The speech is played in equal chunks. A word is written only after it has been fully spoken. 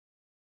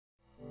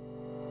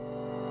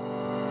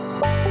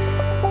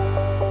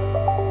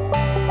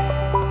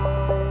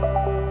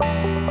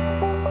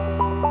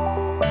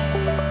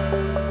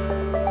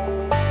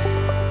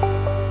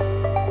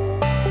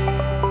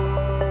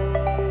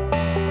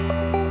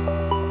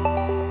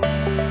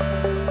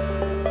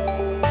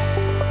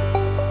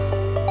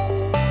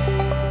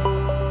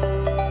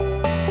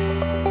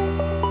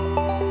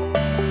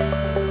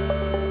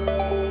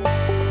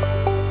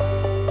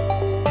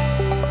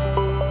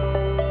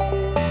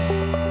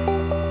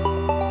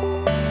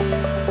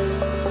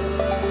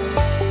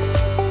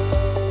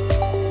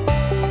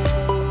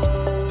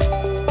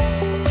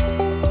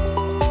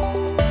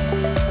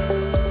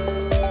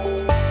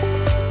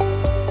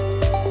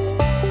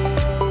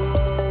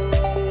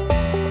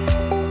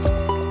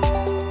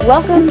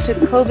Welcome to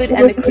COVID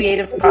and the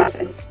Creative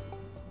Process.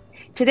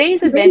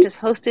 Today's event is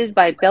hosted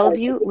by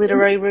Bellevue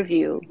Literary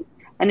Review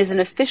and is an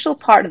official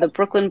part of the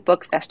Brooklyn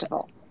Book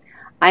Festival.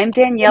 I'm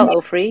Danielle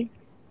Ofri,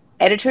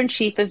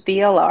 Editor-in-Chief of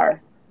BLR,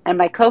 and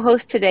my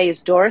co-host today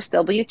is Doris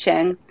W.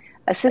 Cheng,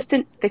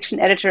 Assistant Fiction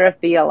Editor of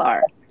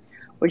BLR.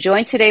 We're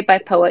joined today by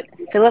poet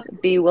Phillip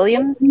B.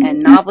 Williams and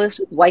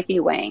novelist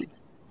Weike Wang.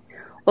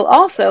 We'll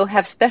also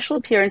have special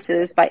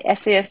appearances by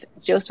essayist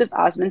Joseph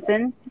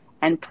Osmundson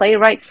and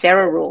playwright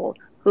Sarah Ruhl,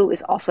 who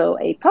is also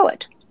a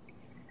poet.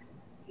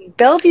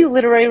 Bellevue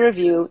Literary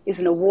Review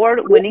is an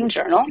award-winning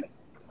journal,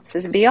 this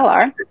is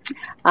BLR,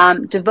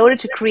 devoted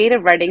to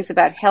creative writings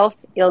about health,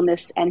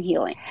 illness, and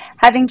healing.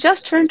 Having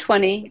just turned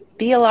 20,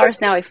 BLR is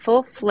now a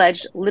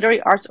full-fledged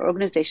literary arts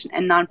organization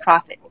and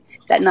nonprofit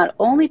that not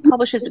only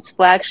publishes its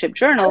flagship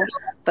journal,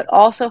 but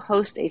also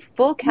hosts a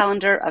full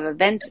calendar of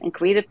events and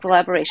creative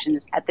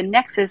collaborations at the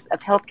nexus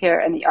of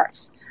healthcare and the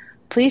arts.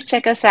 Please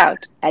check us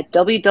out at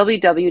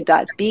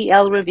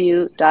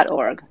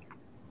www.blreview.org.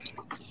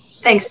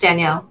 Thanks,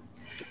 Danielle.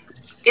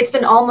 It's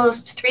been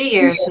almost 3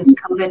 years since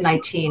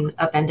COVID-19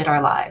 upended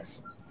our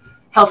lives.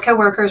 Healthcare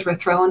workers were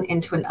thrown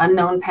into an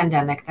unknown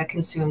pandemic that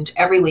consumed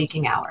every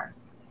waking hour.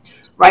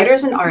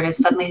 Writers and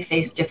artists suddenly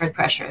faced different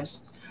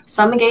pressures,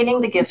 some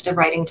gaining the gift of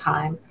writing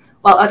time,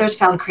 while others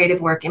found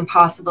creative work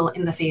impossible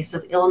in the face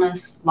of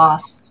illness,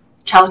 loss,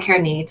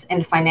 childcare needs,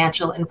 and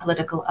financial and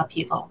political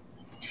upheaval.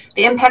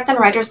 The impact on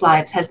writers'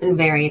 lives has been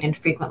varied and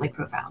frequently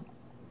profound.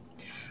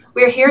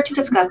 We are here to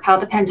discuss how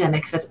the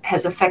pandemic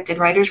has affected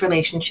writers'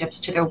 relationships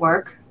to their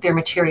work, their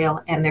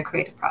material, and their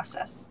creative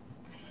process.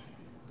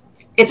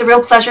 It's a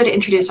real pleasure to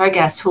introduce our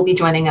guests who will be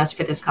joining us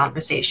for this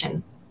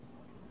conversation.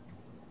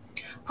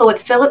 Poet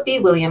Phillip B.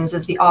 Williams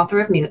is the author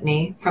of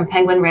Mutiny from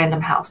Penguin Random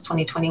House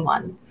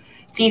 2021,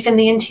 Thief in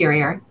the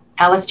Interior,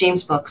 Alice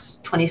James Books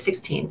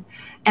 2016,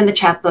 and the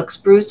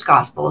chapbooks Bruised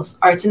Gospels,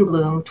 Arts in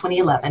Bloom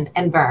 2011,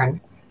 and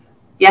Burn,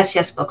 Yes,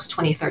 Yes Books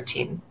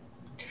 2013.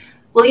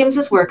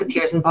 Williams's work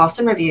appears in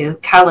Boston Review,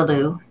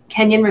 Callaloo,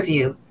 Kenyon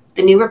Review,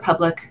 The New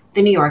Republic,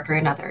 The New Yorker,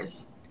 and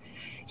others.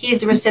 He is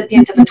the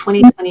recipient of a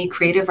 2020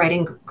 Creative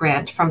Writing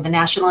Grant from the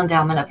National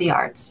Endowment of the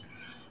Arts,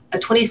 a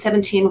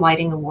 2017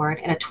 Whiting Award,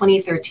 and a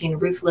 2013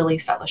 Ruth Lilly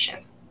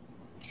Fellowship.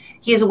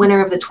 He is a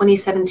winner of the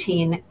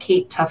 2017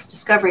 Kate Tufts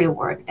Discovery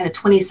Award and a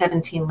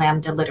 2017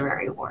 Lambda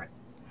Literary Award.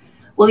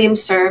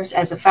 Williams serves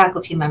as a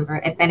faculty member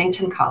at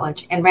Bennington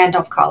College and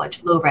Randolph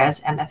College Low-Res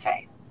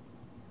MFA.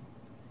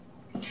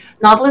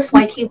 Novelist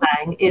Weike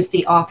Wang is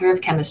the author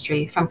of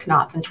Chemistry from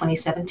Knopf in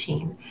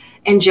 2017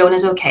 and Joan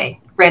is Okay,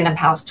 Random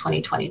House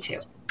 2022.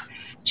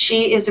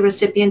 She is the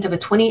recipient of a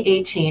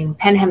 2018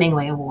 Penn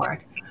Hemingway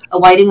Award, a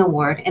Whiting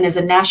Award, and is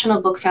a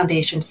National Book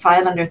Foundation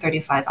 5 Under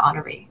 35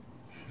 honoree.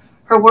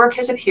 Her work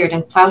has appeared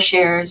in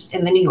Plowshares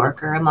and The New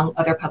Yorker, among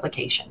other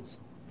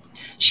publications.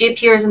 She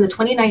appears in the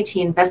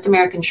 2019 Best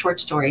American Short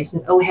Stories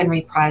and O.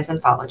 Henry Prize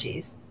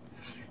anthologies.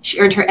 She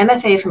earned her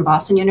MFA from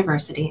Boston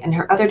University and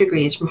her other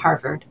degrees from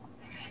Harvard.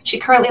 She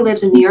currently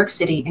lives in New York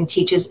City and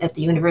teaches at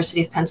the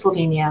University of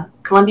Pennsylvania,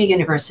 Columbia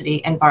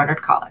University, and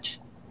Barnard College.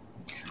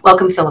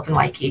 Welcome, Phillip and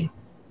Weike.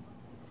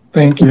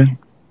 Thank you.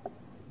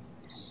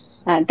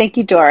 Thank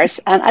you, Doris.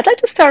 I'd like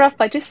to start off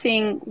by just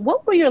seeing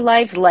what were your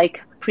lives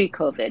like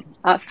pre-COVID?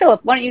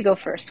 Phillip, why don't you go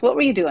first? What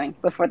were you doing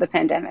before the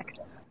pandemic?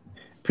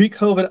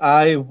 Pre-COVID,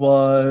 I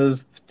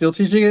was still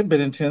teaching at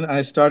Bennington.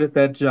 I started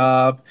that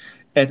job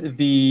at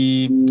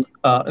the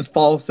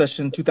fall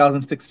session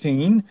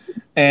 2016,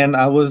 and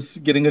I was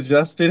getting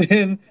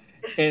adjusted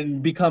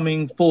and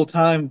becoming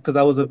full-time because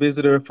I was a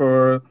visitor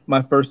for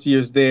my first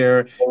years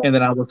there, and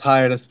then I was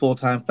hired as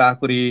full-time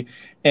faculty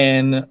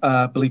in,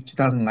 I believe,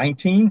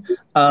 2019.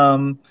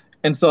 And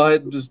so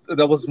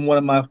that was one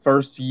of my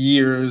first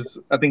years.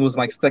 I think it was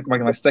my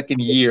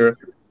second year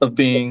of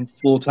being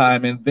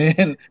full-time, and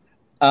then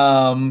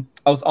I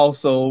was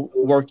also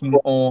working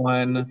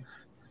on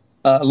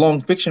a long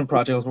fiction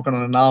project. I was working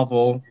on a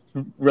novel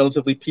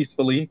relatively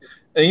peacefully,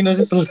 and,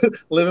 just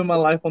living my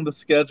life on the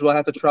schedule. I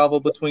had to travel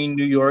between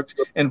New York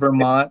and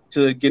Vermont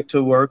to get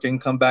to work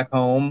and come back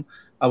home.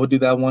 I would do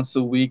that once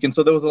a week. And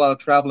so there was a lot of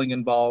traveling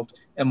involved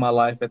in my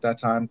life at that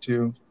time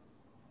too.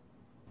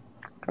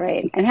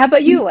 Great. And how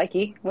about you,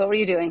 Weike? What were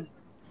you doing?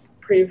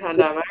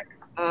 Pre-pandemic.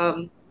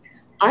 I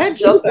had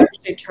just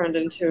actually turned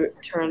in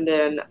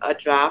a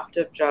draft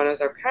of Joan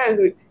is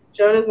Okay.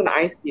 Joan is an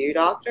ICU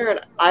doctor, and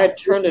I had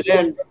turned it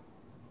in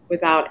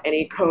without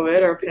any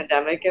COVID or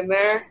pandemic in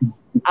there.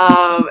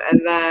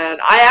 And then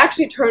I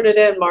actually turned it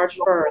in March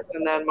 1st,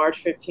 and then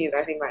March 15th,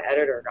 I think my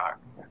editor got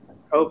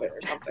COVID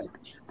or something.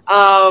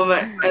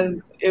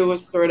 And it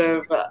was sort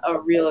of a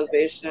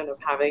realization of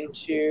having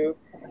to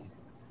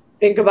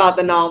think about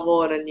the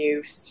novel in a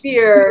new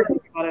sphere,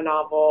 think about a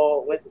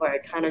novel with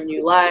like kind of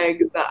new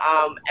legs.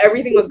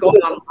 Everything was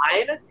going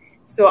online.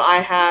 So I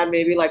had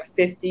maybe like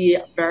 50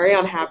 very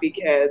unhappy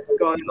kids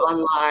going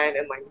online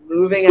and like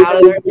moving out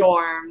of their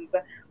dorms,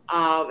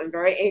 and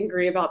very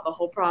angry about the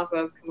whole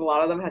process because a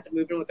lot of them had to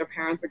move in with their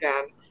parents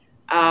again,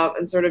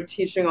 and sort of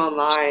teaching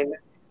online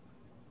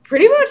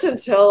pretty much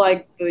until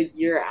like the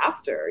year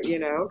after, you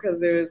know,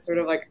 because it was sort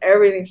of like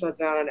everything shut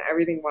down and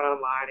everything went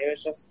online. It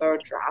was just so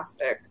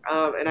drastic.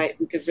 And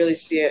we could really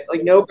see it,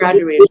 like no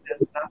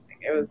graduations, nothing.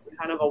 It was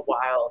kind of a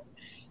wild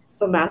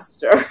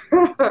semester.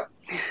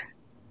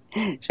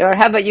 Sure.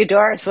 How about you,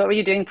 Doris? What were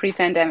you doing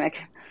pre-pandemic?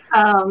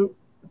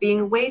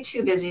 Being way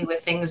too busy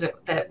with things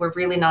that were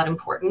really not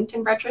important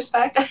in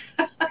retrospect.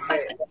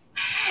 Right.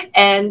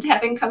 And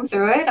having come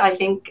through it, I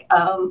think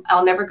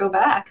I'll never go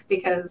back,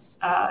 because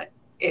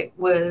it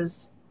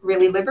was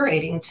really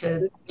liberating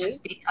to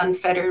just be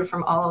unfettered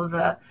from all of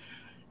the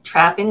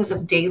trappings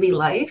of daily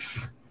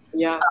life.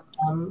 Yeah.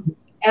 And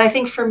I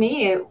think for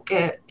me,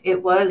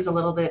 it was a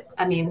little bit,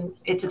 I mean,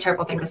 it's a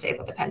terrible thing to say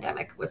that the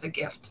pandemic was a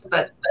gift,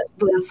 but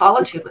the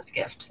solitude was a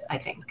gift, I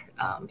think,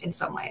 in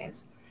some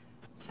ways.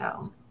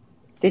 So.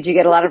 Did you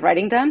get a lot of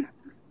writing done?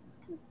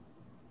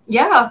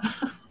 Yeah.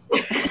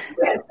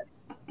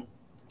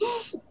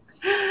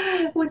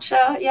 Which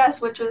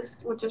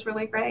was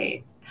really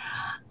great.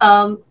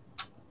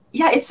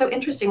 Yeah, it's so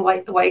interesting,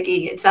 Weike.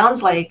 It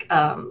sounds like,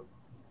 and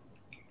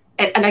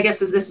I guess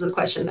this is a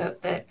question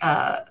that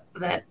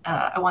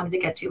I wanted to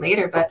get to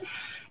later, but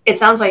it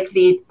sounds like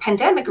the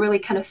pandemic really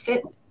kind of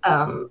fit.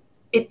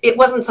 It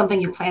wasn't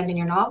something you planned in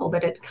your novel,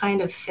 but it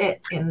kind of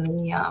fit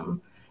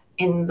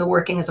in the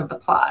workings of the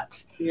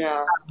plot.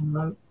 Yeah.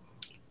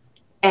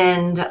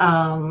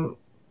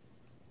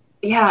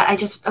 Yeah,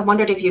 I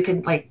wondered if you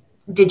could, like,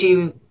 did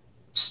you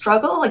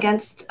struggle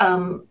against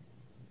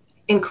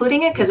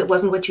including it because it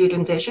wasn't what you'd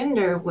envisioned,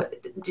 or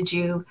what did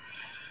you?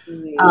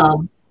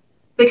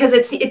 Because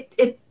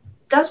it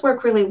does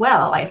work really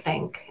well, I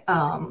think.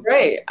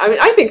 Right. I mean,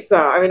 I think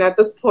so. I mean, at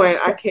this point,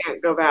 I can't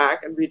go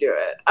back and redo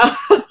it.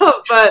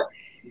 But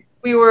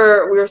we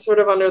were sort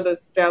of under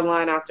this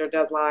deadline after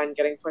deadline,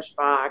 getting pushed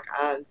back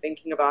and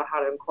thinking about how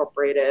to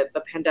incorporate it.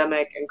 The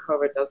pandemic and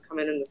COVID does come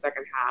in the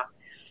second half.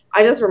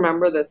 I just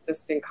remember this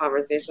distinct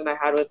conversation I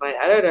had with my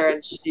editor,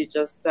 and she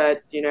just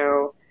said, you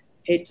know,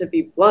 hate to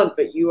be blunt,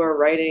 but you are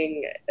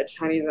writing a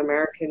Chinese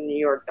American New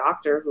York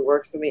doctor who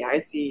works in the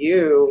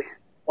ICU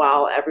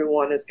while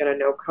everyone is going to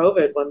know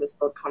COVID when this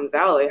book comes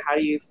out. Like, how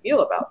do you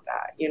feel about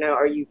that? You know,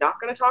 are you not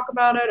going to talk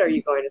about it? Are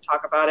you going to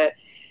talk about it?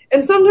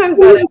 And sometimes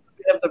that is a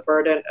bit of the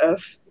burden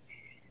of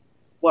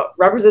what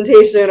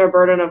representation, or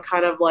burden of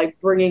kind of like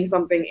bringing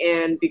something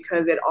in,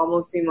 because it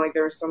almost seemed like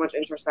there was so much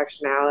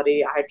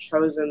intersectionality. I had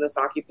chosen this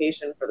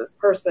occupation for this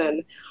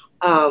person,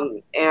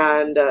 and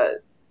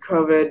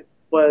COVID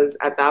was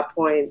at that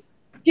point,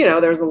 you know,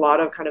 there's a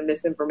lot of kind of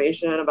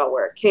misinformation about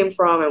where it came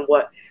from and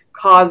what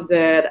caused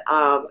it,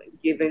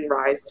 giving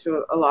rise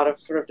to a lot of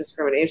sort of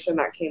discrimination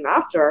that came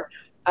after.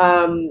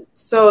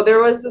 So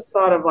there was this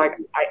thought of like,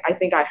 I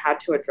think I had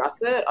to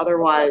address it.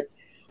 Otherwise,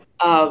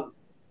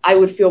 I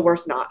would feel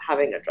worse not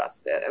having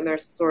addressed it. And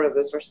there's sort of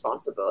this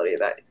responsibility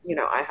that, you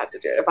know, I had to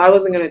do it. If I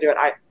wasn't going to do it,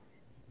 I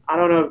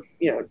don't know,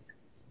 you know,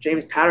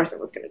 James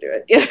Patterson was going to do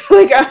it. You know,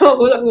 like, I don't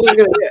know who was going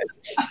to do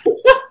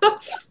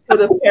it for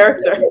this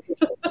character.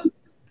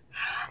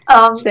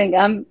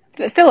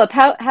 Phillip,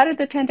 how did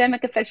the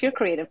pandemic affect your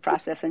creative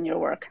process and your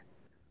work?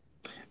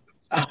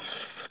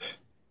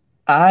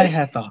 I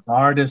had the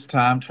hardest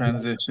time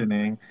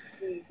transitioning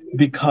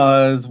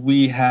because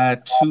we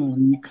had 2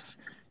 weeks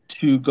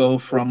to go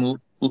from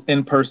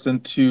in person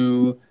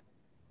to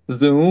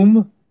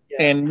Zoom,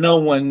 and no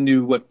one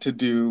knew what to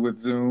do with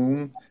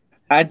Zoom.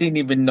 I didn't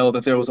even know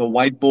that there was a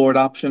whiteboard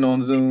option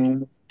on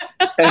Zoom.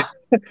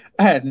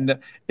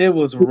 It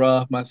was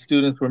rough. My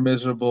students were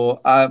miserable.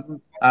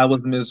 I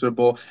was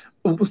miserable.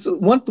 So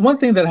one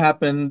thing that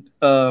happened,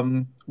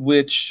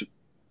 which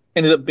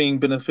ended up being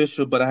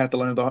beneficial, but I had to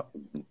learn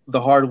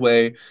the hard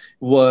way,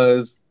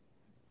 was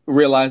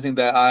realizing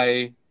that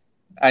I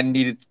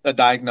needed a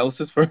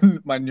diagnosis for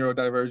my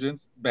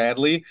neurodivergence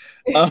badly.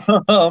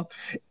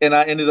 And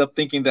I ended up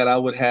thinking that I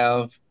would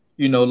have,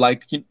 you know,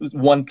 like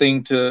one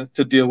thing to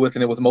deal with,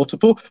 and it was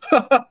multiple.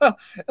 I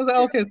was like,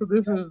 okay, so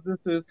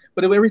this is,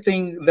 but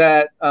everything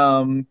that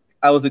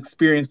I was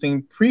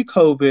experiencing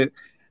pre-COVID,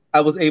 I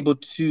was able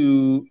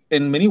to,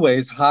 in many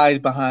ways,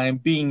 hide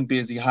behind being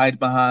busy, hide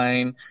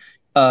behind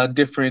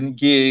different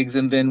gigs.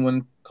 And then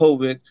when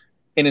COVID,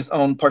 in its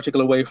own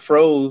particular way,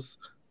 froze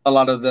a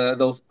lot of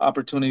those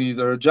opportunities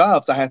or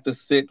jobs, I had to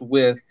sit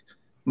with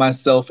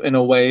myself in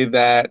a way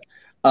that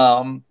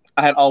I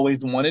had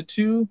always wanted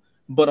to.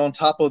 But on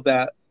top of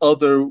that,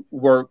 other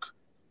work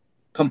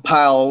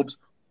compiled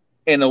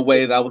in a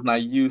way that I was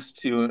not used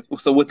to.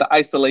 So with the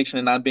isolation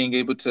and not being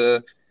able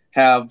to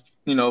have,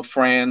 you know,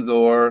 friends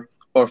or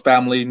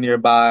family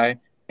nearby,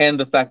 and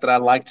the fact that I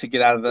like to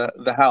get out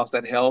of the house,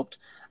 that helped.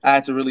 I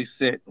had to really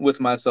sit with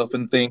myself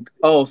and think,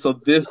 oh, so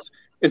this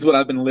is what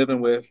I've been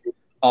living with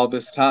all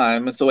this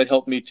time. And so it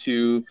helped me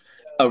to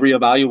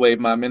reevaluate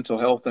my mental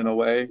health in a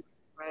way.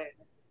 Right.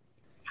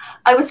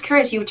 I was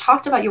curious, you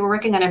talked about you were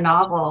working on a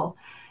novel,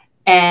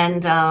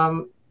 and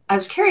I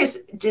was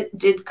curious, did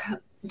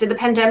the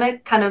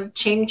pandemic kind of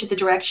change the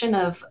direction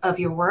of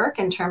your work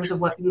in terms of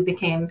what you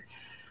became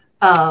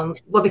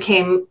what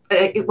came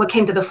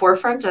to the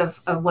forefront of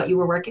what you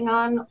were working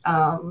on?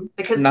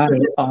 Because not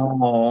at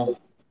all.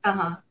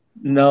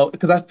 No,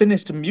 because I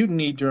finished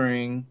Mutiny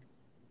during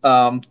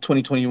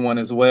 2021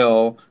 as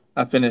well.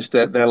 I finished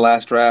their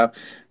last draft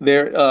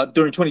there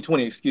during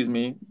 2020, excuse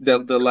me, the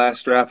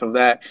last draft of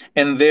that.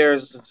 And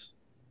there's,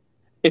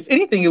 if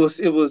anything,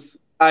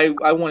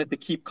 I wanted to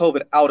keep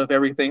COVID out of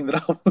everything that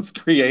I was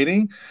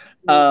creating.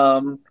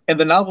 And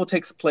the novel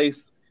takes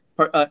place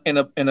in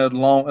a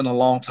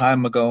long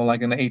time ago,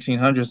 like in the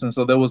 1800s, and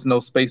so there was no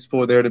space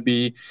for there to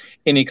be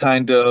any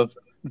kind of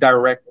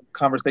direct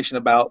conversation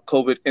about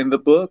COVID in the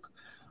book.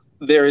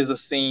 There is a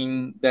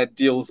scene that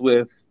deals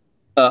with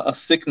a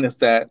sickness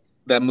that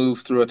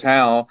moves through a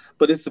town,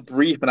 but it's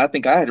brief, and I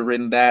think I had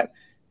written that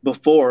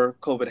before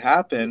COVID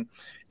happened.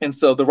 And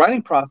so the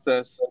writing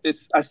process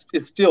it's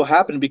still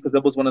happening because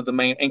that was one of the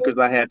main anchors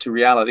I had to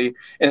reality.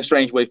 In a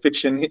strange way,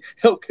 fiction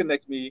helped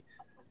connect me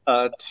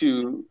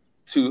to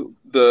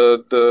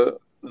the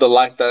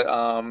life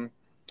that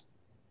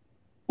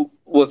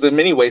was in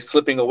many ways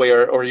slipping away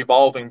or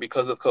evolving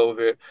because of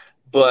COVID,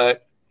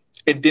 but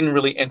it didn't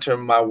really enter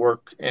my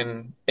work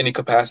in any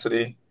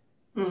capacity.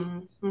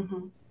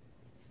 Mm-hmm.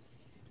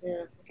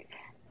 Yeah.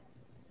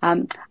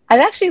 I'd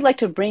actually like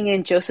to bring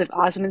in Joseph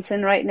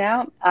Osmundson right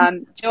now.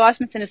 Joe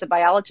Osmundson is a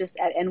biologist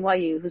at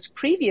NYU whose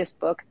previous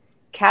book,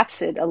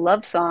 Capsid, A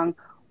Love Song,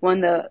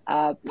 won the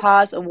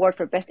Paz Award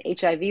for Best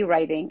HIV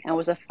Writing and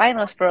was a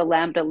finalist for a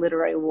Lambda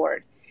Literary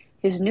Award.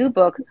 His new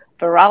book,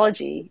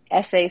 Virology,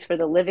 Essays for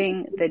the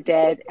Living, the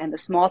Dead, and the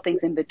Small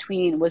Things in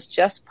Between, was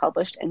just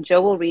published, and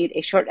Joe will read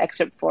a short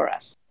excerpt for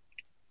us.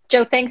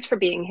 Joe, thanks for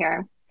being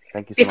here.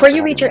 Thank you so Before much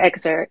you read your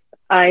excerpt,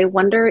 I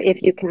wonder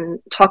if you can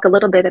talk a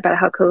little bit about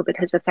how COVID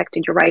has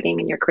affected your writing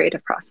and your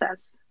creative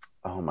process.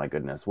 Oh my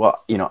goodness.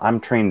 Well, I'm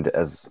trained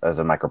as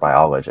a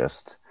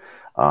microbiologist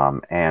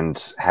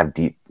and have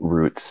deep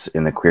roots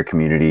in the queer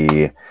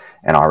community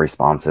and our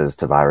responses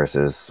to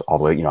viruses all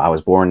the way. I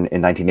was born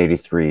in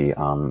 1983.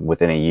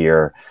 Within a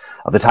year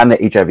of the time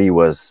that HIV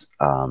was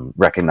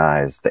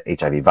recognized, the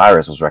HIV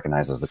virus was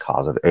recognized as the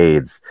cause of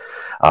AIDS.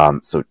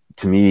 So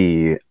to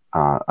me,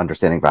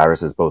 understanding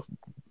viruses both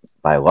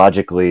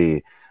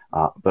biologically,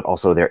 but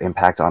also their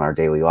impact on our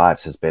daily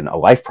lives has been a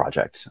life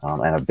project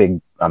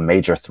and a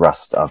major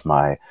thrust of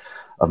my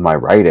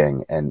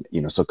writing. And,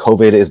 so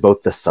COVID is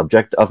both the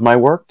subject of my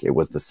work. It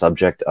was the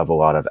subject of a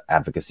lot of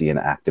advocacy and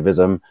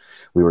activism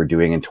we were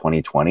doing in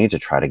 2020 to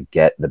try to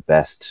get the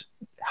best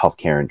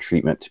healthcare and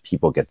treatment to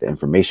people, get the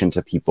information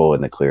to people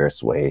in the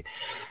clearest way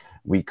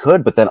we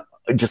could. But then,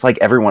 just like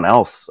everyone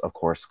else, of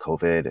course,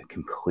 COVID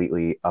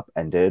completely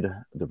upended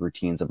the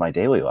routines of my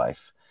daily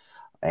life.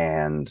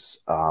 And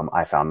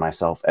I found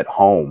myself at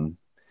home,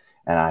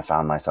 and I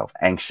found myself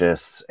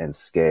anxious and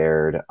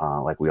scared,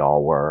 like we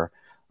all were.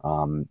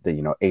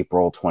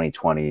 April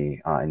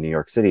 2020 in New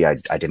York City, I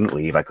didn't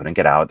leave. I couldn't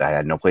get out. I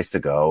had no place to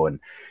go, and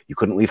you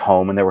couldn't leave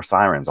home, and there were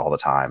sirens all the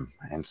time.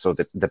 And so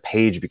the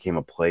page became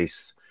a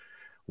place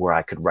where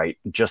I could write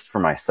just for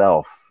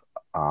myself,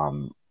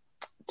 honestly,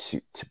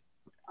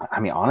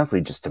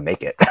 just to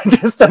make it,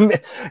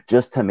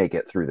 just to make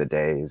it through the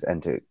days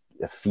and to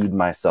feed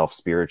myself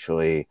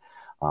spiritually.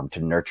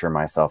 To nurture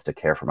myself, to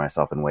care for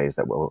myself in ways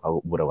that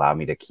would allow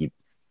me to keep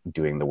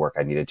doing the work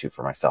I needed to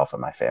for myself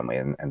and my family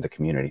and the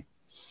community.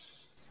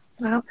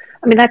 Well,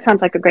 that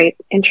sounds like a great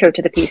intro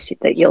to the piece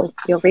that you'll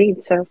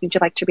read. So would you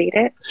like to read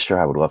it? Sure,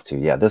 I would love to.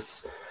 Yeah,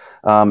 this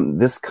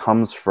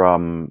comes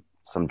from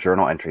some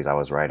journal entries I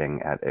was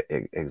writing at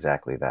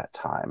exactly that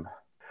time.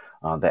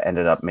 That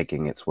ended up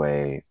making its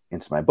way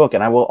into my book.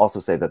 And I will also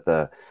say that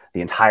the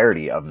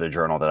entirety of the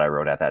journal that I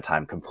wrote at that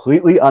time,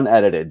 completely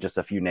unedited, just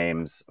a few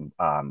names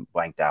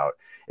blanked out,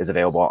 is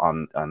available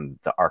on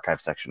the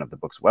archive section of the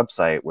book's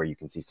website, where you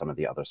can see some of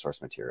the other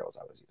source materials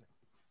I was using.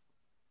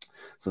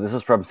 So this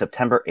is from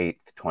September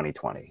 8th,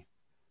 2020.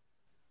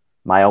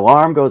 My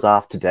alarm goes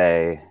off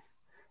today,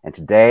 and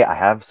today I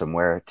have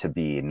somewhere to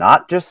be,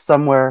 not just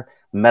somewhere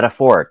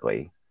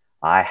metaphorically.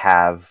 I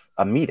have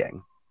a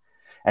meeting.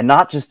 And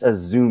not just a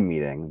Zoom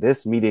meeting.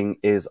 This meeting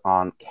is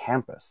on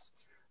campus,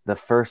 the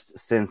first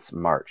since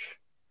March,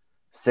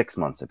 6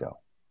 months ago.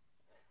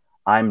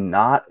 I'm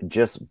not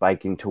just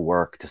biking to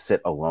work to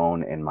sit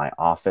alone in my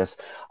office.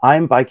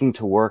 I'm biking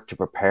to work to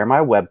prepare my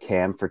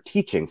webcam for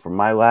teaching from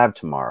my lab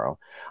tomorrow.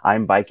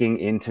 I'm biking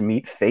in to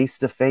meet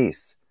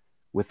face-to-face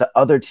with the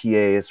other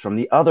TAs from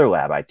the other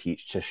lab I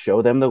teach to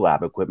show them the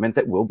lab equipment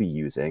that we'll be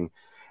using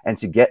and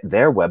to get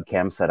their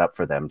webcam set up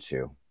for them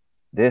too.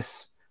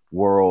 This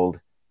world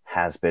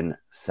has been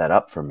set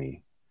up for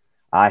me.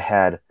 I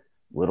had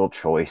little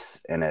choice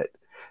in it.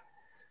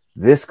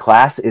 This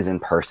class is in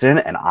person,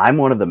 and I'm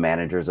one of the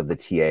managers of the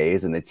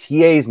TAs, and the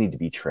TAs need to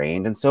be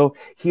trained. And so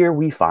here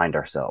we find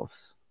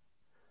ourselves.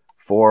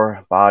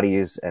 4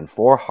 bodies and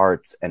 4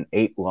 hearts and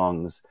 8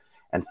 lungs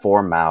and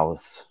 4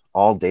 mouths,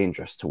 all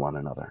dangerous to one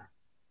another.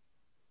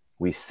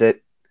 We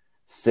sit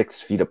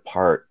 6 feet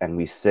apart, and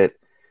we sit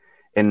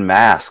in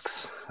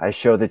masks. I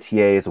show the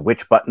TAs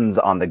which buttons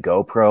on the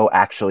GoPro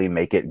actually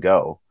make it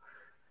go.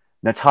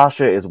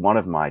 Natasha is one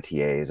of my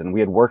TAs, and we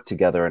had worked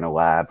together in a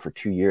lab for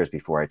 2 years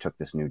before I took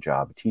this new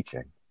job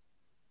teaching.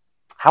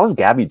 "How's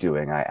Gabby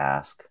doing?" I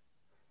ask.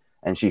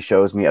 And she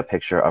shows me a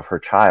picture of her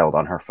child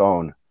on her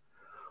phone,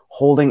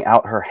 holding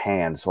out her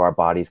hand so our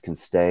bodies can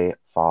stay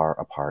far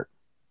apart.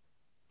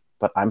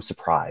 But I'm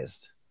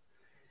surprised.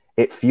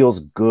 It feels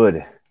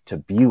good to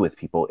be with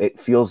people. It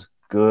feels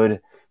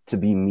good to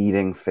be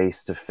meeting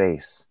face to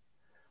face.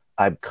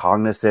 I'm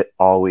cognizant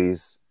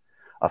always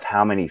of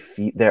how many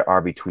feet there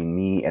are between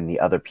me and the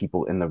other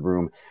people in the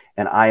room,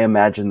 and I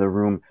imagine the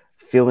room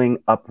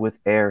filling up with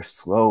air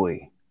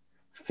slowly,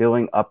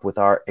 filling up with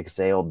our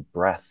exhaled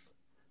breath,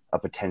 a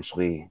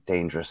potentially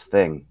dangerous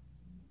thing.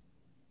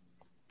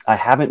 I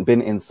haven't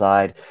been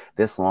inside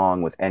this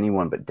long with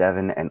anyone but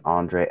Devin and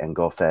Andre and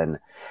Gofen,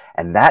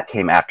 and that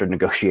came after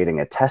negotiating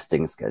a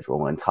testing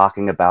schedule and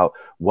talking about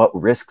what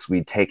risks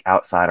we'd take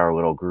outside our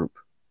little group.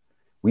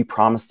 We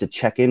promised to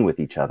check in with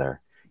each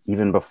other,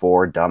 even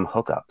before dumb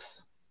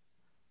hookups.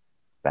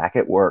 Back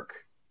at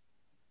work,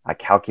 I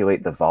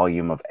calculate the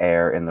volume of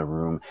air in the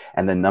room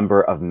and the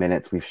number of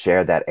minutes we've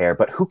shared that air,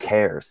 but who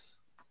cares?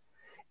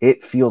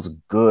 It feels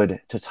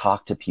good to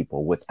talk to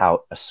people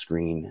without a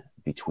screen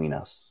between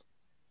us.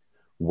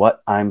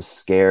 What I'm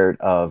scared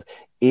of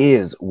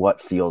is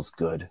what feels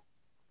good.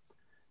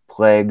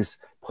 Plagues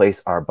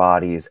place our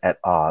bodies at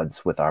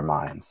odds with our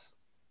minds.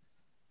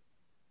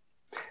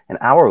 An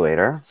hour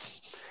later,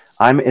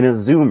 I'm in a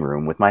Zoom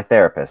room with my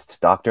therapist,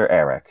 Dr.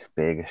 Eric.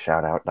 Big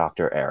shout out,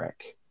 Dr.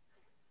 Eric.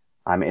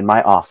 I'm in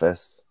my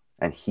office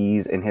and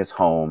he's in his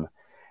home,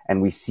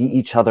 and we see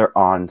each other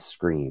on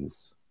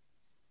screens.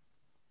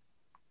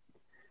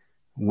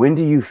 "When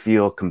do you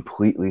feel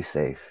completely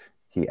safe?"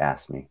 he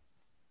asked me.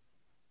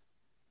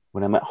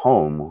 When I'm at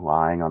home,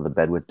 lying on the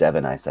bed with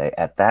Devin, I say,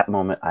 "At that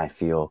moment, I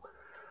feel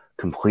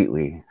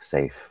completely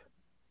safe."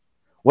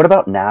 "What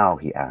about now?"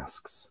 he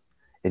asks.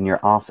 "In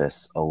your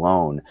office,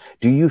 alone,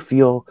 do you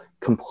feel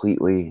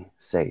completely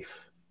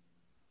safe?"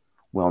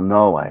 "Well,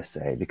 no," I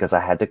say, "because I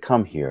had to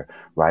come here,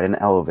 ride an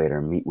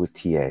elevator, meet with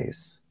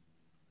TAs.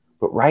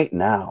 But right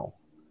now,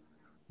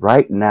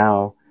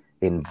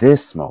 in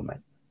this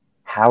moment,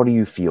 how do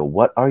you feel?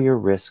 What are your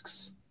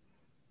risks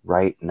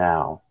right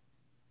now?"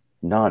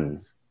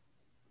 "None,"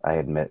 I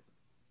admit.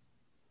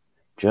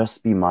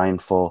 "Just be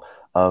mindful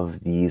of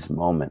these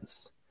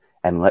moments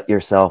and let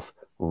yourself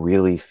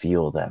really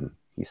feel them,"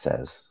 he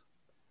says.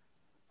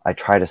 I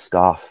try to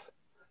scoff,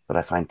 but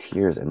I find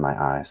tears in my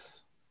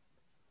eyes.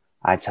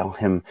 I tell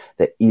him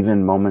that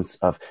even moments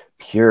of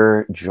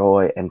pure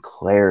joy and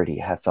clarity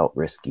have felt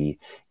risky,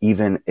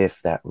 even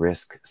if that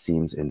risk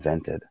seems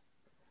invented.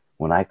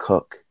 When I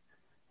cook,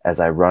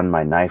 as I run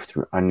my knife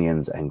through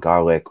onions and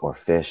garlic or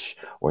fish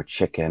or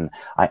chicken,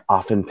 I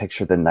often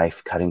picture the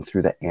knife cutting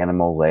through the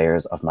animal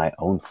layers of my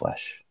own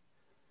flesh.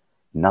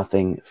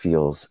 Nothing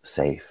feels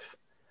safe,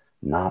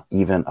 not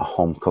even a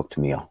home-cooked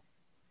meal.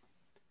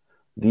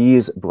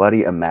 These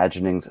bloody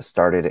imaginings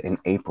started in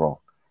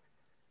April.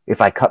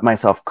 If I cut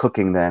myself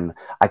cooking then,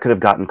 I could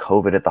have gotten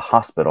COVID at the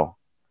hospital.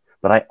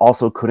 But I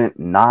also couldn't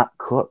not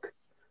cook.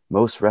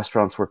 Most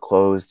restaurants were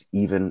closed,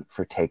 even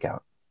for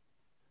takeout.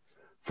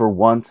 For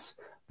once,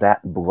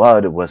 that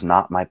blood was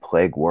not my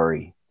plague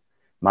worry.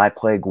 My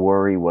plague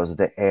worry was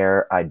the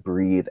air I'd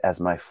breathe as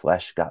my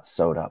flesh got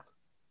sewed up.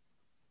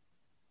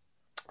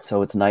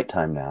 So it's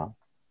nighttime now,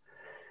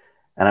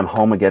 and I'm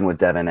home again with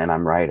Devin, and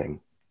I'm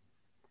writing.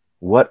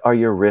 "What are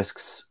your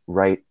risks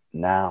right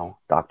now?"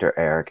 Dr.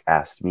 Eric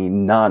asked me.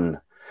 "None."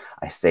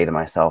 I say to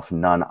myself,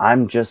 "None.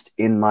 I'm just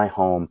in my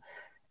home,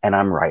 and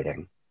I'm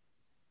writing."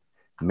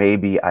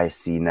 Maybe I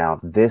see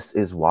now, this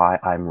is why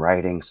I'm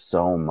writing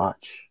so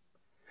much.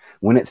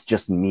 When it's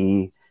just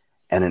me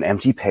and an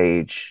empty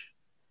page,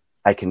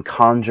 I can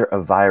conjure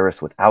a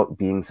virus without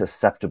being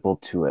susceptible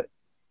to it.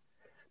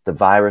 The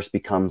virus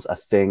becomes a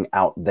thing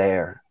out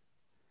there,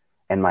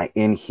 and my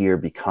in here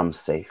becomes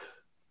safe.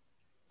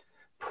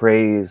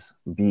 Praise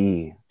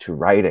be to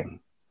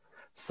writing,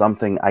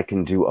 something I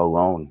can do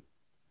alone,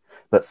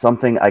 but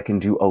something I can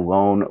do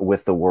alone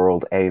with the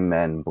world.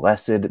 Amen.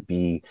 Blessed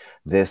be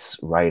this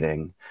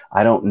writing.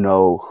 I don't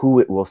know who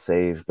it will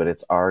save, but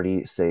it's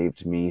already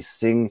saved me.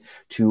 Sing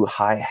to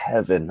high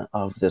heaven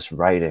of this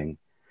writing.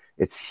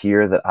 It's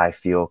here that I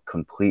feel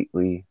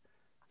completely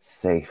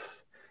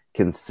safe.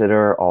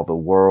 Consider all the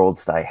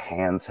worlds thy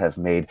hands have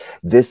made.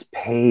 This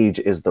page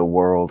is the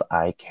world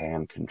I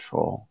can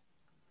control.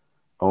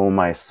 O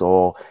my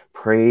soul,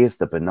 praise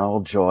the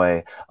banal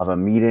joy of a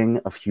meeting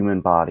of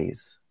human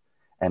bodies,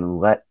 and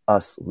let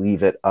us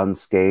leave it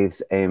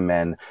unscathed.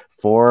 Amen.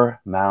 4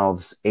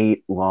 mouths,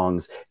 8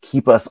 lungs,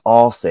 keep us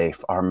all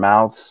safe. Our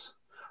mouths,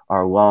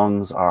 our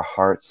lungs, our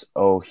hearts,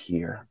 oh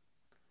here.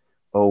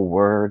 O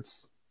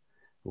words,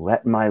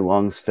 let my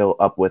lungs fill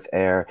up with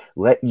air.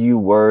 Let you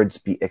words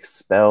be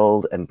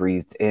expelled and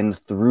breathed in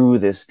through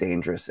this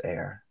dangerous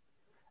air.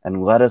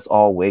 And let us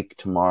all wake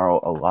tomorrow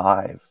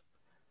alive,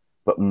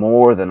 but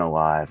more than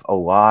alive,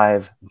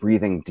 alive,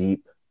 breathing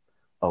deep,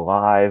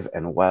 alive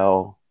and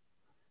well,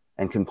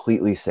 and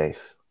completely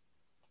safe.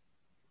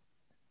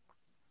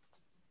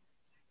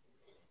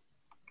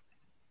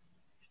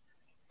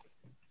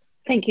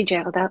 Thank you,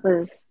 Joe. That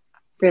was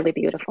really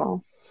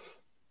beautiful.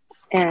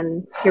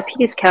 And your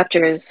piece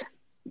captures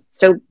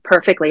so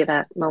perfectly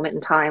that moment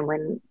in time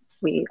when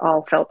we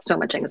all felt so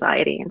much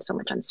anxiety and so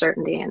much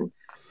uncertainty, and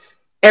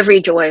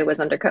every joy was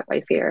undercut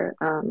by fear,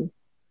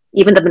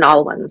 even the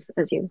banal ones,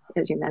 as you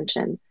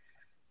mentioned.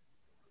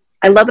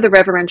 I love the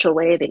reverential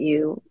way that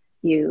you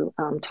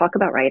talk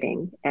about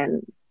writing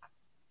and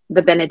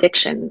the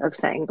benediction of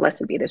saying,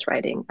 "Blessed be this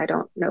writing. I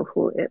don't know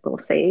who it will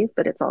save,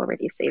 but it's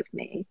already saved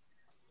me."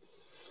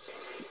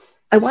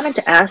 I wanted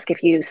to ask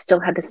if you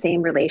still had the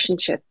same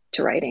relationship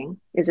to writing.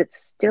 Is it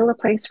still a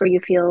place where you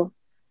feel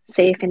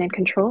safe and in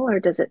control, or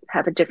does it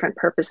have a different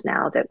purpose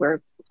now that we're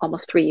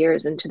almost 3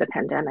 years into the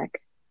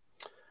pandemic?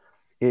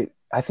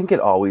 I think it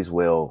always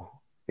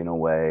will, in a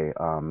way.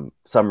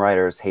 Some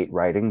writers hate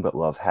writing but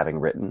love having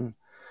written.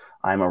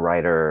 I'm a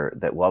writer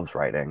that loves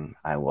writing.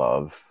 I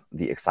love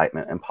the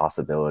excitement and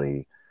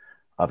possibility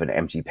of an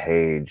empty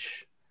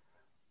page.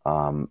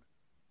 And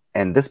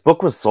this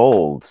book was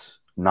sold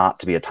not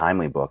to be a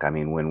timely book. I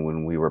mean,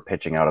 when we were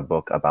pitching out a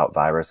book about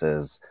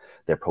viruses,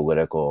 their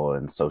political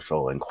and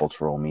social and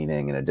cultural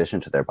meaning, in addition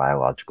to their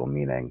biological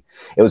meaning,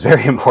 it was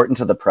very important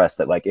to the press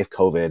that, like, if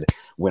COVID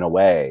went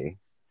away,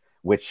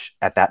 which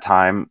at that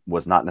time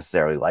was not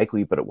necessarily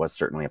likely, but it was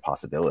certainly a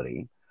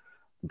possibility,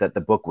 that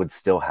the book would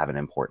still have an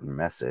important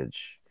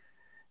message.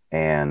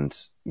 And,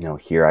 you know,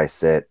 here I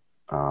sit,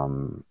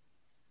 and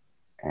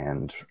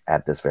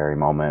at this very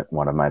moment,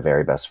 one of my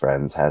very best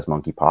friends has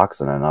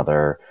monkeypox, and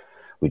another,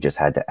 we just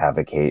had to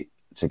advocate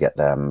to get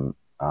them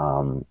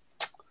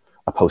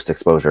a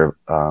post-exposure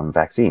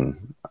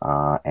vaccine.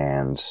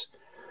 And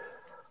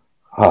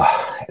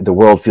the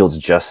world feels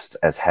just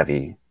as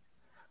heavy,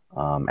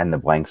 and the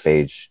blank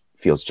page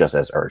feels just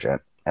as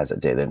urgent as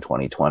it did in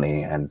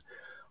 2020. And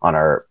on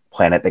our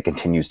planet that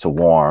continues to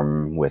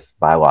warm with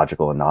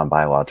biological and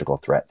non-biological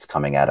threats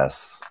coming at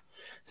us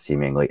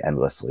seemingly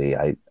endlessly,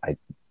 I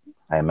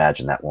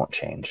imagine that won't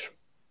change.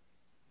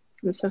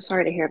 I'm so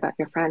sorry to hear about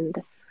your friend.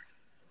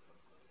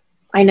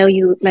 I know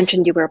you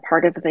mentioned you were a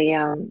part of the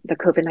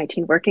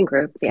COVID-19 working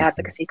group, the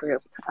advocacy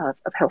group of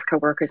healthcare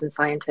workers and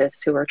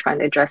scientists who are trying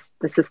to address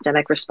the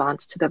systemic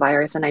response to the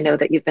virus. And I know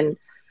that you've been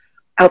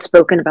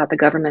outspoken about the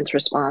government's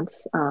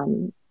response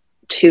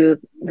to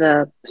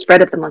the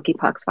spread of the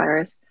monkeypox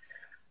virus.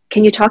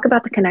 Can you talk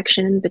about the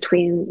connection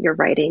between your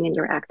writing and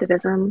your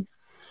activism?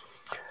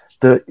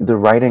 The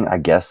writing, I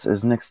guess,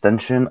 is an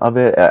extension of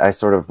it. I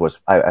sort of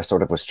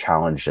was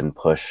challenged and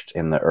pushed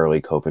in the early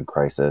COVID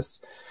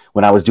crisis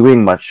when I was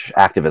doing much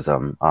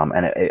activism,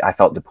 and I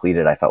felt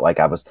depleted. I felt like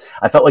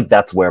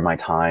that's where my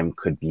time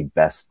could be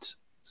best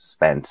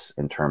spent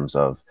in terms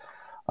of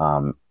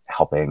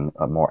helping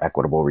a more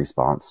equitable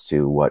response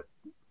to what,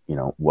 you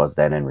know, was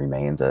then and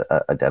remains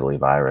a deadly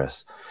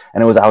virus.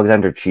 And it was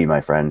Alexander Chi,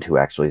 my friend, who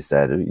actually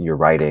said, "Your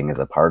writing is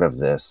a part of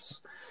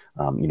this."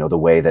 You know, the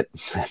way that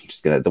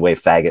the way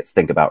faggots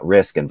think about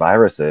risk and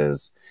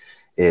viruses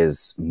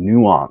is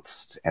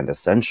nuanced and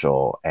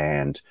essential,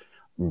 and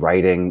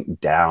writing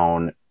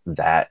down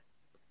that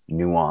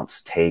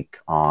nuanced take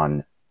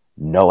on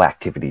no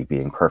activity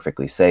being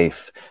perfectly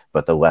safe,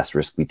 but the less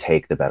risk we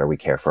take, the better we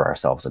care for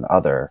ourselves and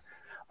others.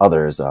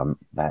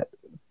 That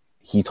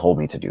he told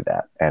me to do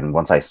that, and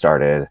once I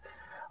started,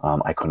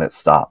 I couldn't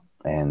stop.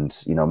 And,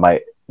 you know,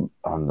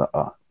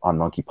 on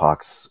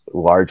monkeypox,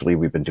 largely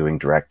we've been doing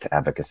direct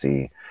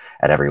advocacy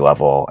at every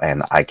level,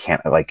 and I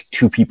can't, like,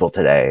 2 people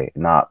today,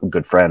 not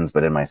good friends,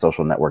 but in my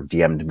social network,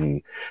 DM'd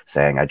me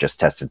saying, "I just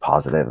tested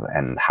positive,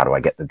 and how do I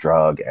get the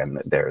drug?"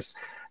 And there's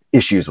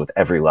issues with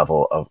every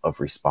level of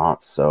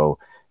response. So,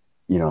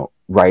 you know,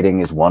 writing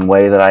is one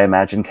way that I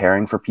imagine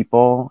caring for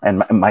people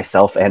and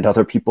myself and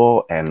other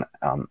people, and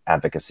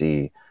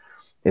advocacy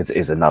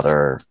is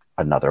another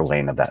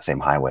lane of that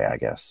same highway, I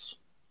guess.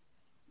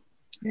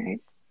 All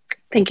right.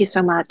 Thank you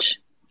so much.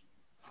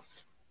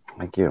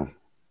 Thank you.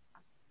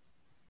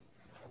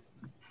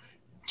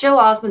 Joe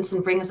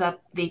Osmundson brings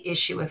up the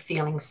issue of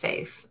feeling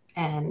safe,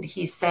 and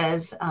he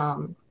says,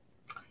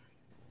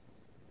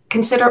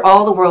 "Consider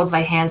all the worlds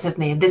thy hands have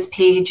made. This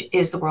page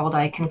is the world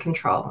I can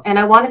control." And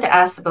I wanted to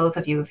ask the both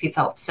of you if you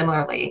felt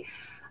similarly.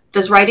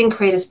 Does writing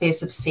create a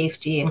space of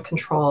safety and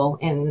control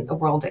in a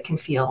world that can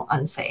feel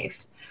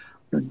unsafe?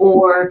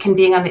 Or can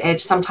being on the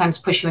edge sometimes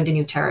push you into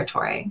new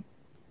territory?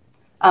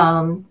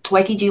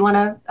 Weike, do you want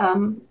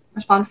to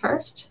respond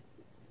first?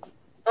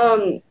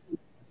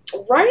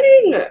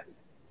 Writing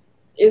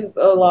is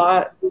a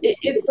lot.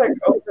 It's like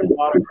open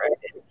water, right?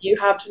 You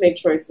have to make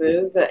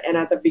choices, and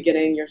at the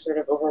beginning, you're sort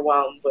of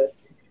overwhelmed with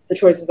the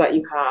choices that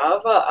you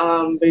have. But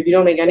if you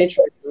don't make any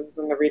choices,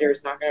 then the reader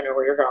is not going to know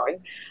where you're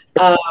going.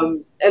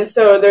 And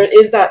so there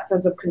is that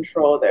sense of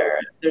control there.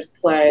 There's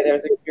play,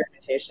 there's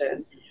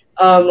experimentation.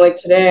 Like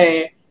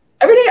today,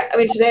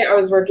 today I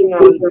was working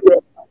on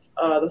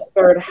the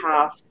third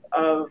half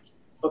of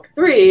book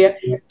 3,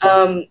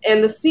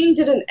 and the scene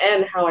didn't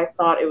end how I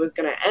thought it was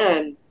going to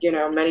end, you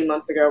know, many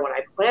months ago when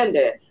I planned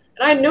it.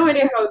 And I had no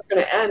idea how it was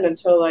going to end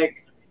until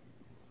like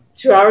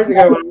 2 hours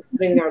ago when I was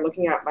sitting there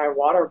looking at my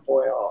water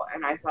boil,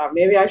 and I thought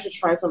maybe I should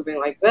try something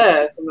like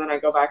this, and then I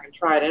go back and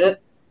try it, and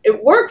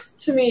it works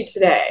to me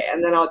today,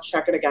 and then I'll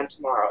check it again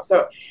tomorrow.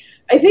 So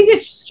I think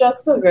it's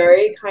just a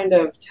very kind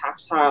of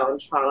tactile and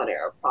trial and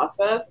error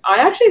process. I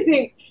actually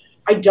think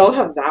I don't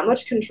have that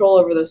much control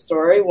over the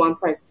story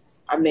once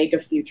I make a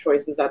few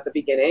choices at the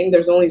beginning.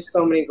 There's only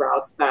so many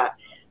routes that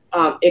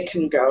it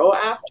can go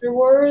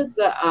afterwards.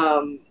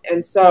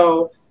 And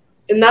so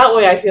in that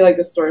way, I feel like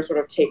the story sort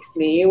of takes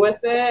me with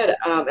it.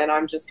 And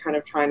I'm just kind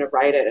of trying to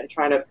write it and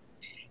trying to,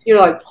 you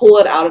know, like pull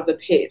it out of the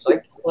page,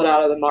 like pull it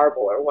out of the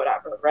marble or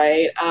whatever,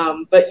 right?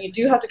 But you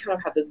do have to kind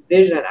of have this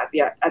vision at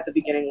the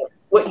beginning,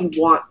 what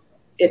you want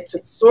it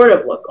to sort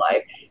of look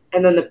like.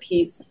 And then the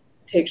piece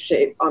takes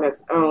shape on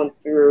its own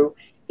through,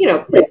 you know,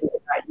 places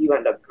that you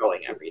end up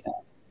going every day.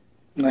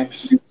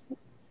 Nice.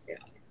 Yeah.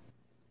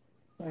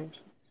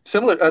 Nice.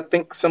 I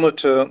think similar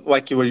to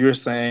Weike, what you were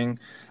saying,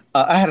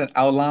 I had an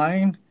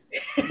outline,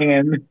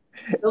 and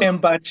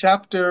by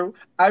chapter,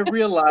 I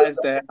realized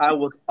that I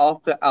was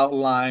off the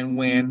outline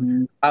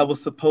when I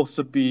was supposed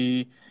to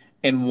be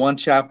in one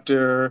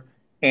chapter,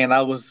 and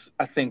I was,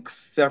 I think,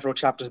 several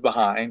chapters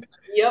behind.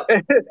 Yep.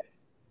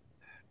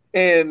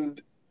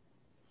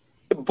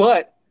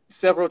 But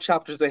several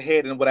chapters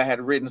ahead in what I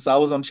had written. So I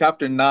was on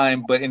chapter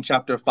 9, but in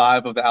chapter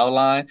 5 of the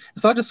outline.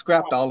 So I just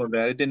scrapped all of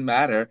that. It didn't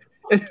matter.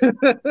 Because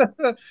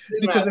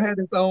it had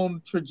its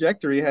own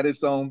trajectory, had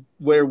its own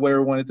where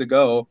it wanted to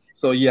go.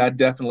 So yeah,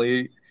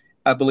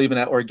 I believe in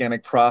that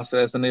organic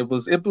process, and it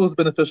was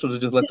beneficial to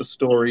just let the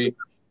story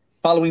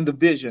following the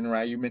vision,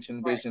 right? You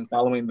mentioned vision,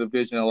 following the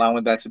vision,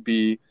 allowing that to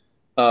be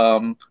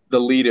the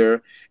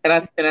leader.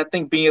 And I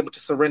think being able to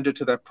surrender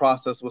to that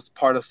process was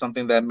part of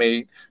something that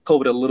made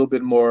COVID a little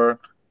bit more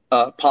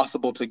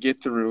possible to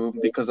get through,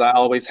 because I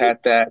always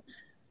had that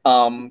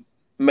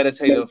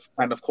meditative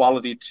kind of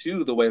quality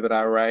to the way that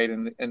I write,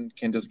 and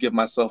can just give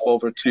myself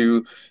over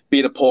to, be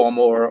it a poem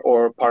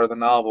or part of the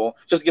novel,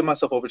 just give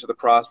myself over to the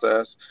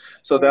process.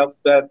 So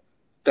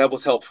that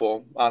was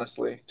helpful,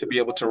 honestly, to be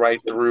able to write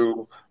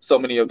through so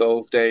many of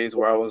those days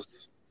where I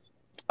was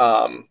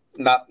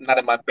not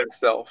in my best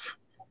self.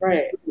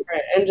 Right.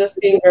 And just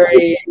being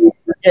very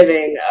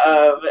forgiving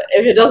of,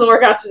 if it doesn't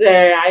work out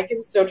today, I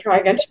can still try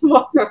again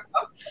tomorrow.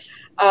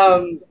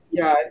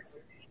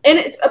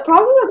 It's a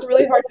process that's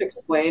really hard to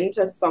explain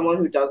to someone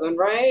who doesn't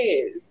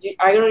write.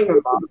 I don't even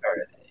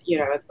bother. You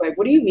know, it's like,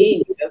 what do you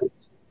mean you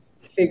just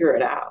figure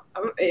it out?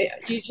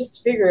 You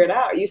just figure it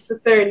out. You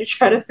sit there and you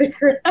try to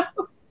figure it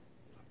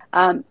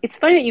out. It's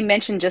funny that you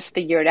mentioned just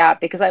figure it out,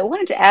 because I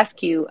wanted to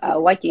ask you,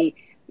 Weike,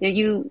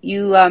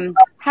 you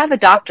have a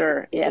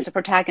doctor as a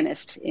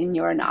protagonist in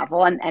your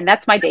novel, and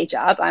that's my day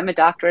job. I'm a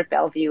doctor at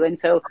Bellevue, and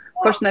so of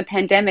course when the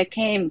pandemic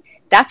came,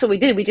 that's what we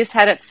did. We just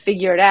had to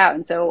figure it out.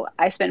 And so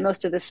I spent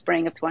most of the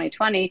spring of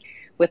 2020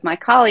 with my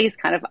colleagues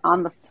kind of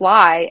on the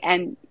fly,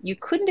 and you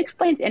couldn't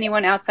explain to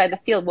anyone outside the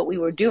field what we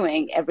were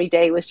doing. Every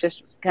day was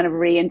just kind of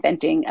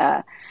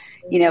reinventing,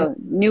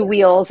 new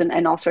wheels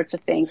and all sorts of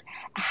things.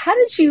 How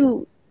did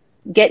you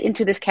get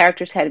into this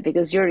character's head?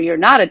 Because you're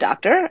not a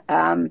doctor.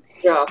 How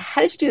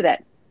did you do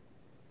that?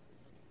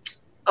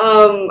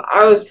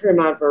 I was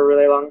pre-med for a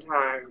really long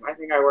time. I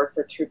think I worked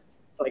for two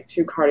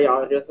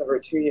cardiologists over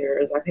 2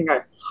 years. I think I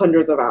have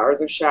hundreds of hours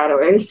of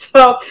shadowing.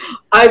 So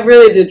I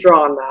really did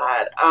draw on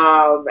that.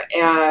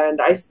 And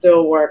I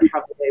still work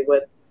heavily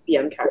with the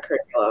MCAT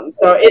curriculum.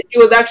 So it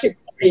was actually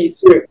pretty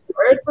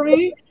straightforward for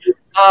me.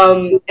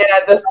 And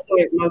at this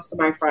point, most of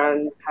my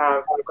friends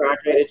have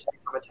graduated to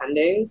become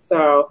attendings.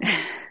 So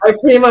I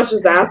pretty much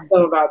just ask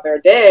them about their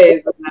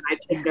days, and then I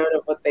take note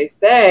of what they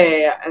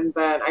say, and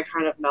then I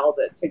kind of meld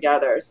it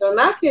together. So in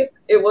that case,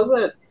 it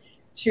wasn't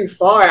too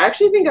far. I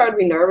actually think I would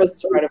be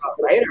nervous to write about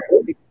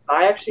writers, because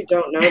I actually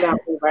don't know that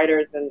many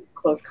writers in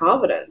close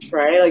confidence,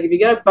 right? Like if you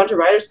get a bunch of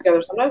writers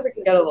together, sometimes it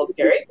can get a little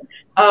scary.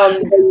 I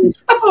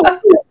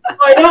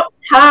don't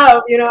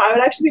have, I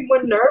would actually be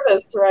more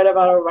nervous to write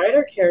about a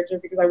writer character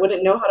because I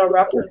wouldn't know how to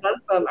represent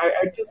them.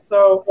 I feel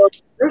so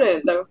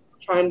prudent of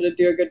trying to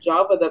do a good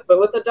job with it. But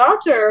with the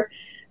doctor,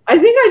 I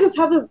think I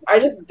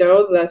just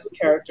know this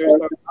character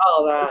so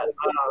well that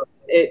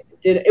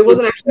it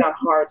wasn't actually that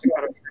hard to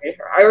kind of create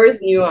her. I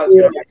always knew I was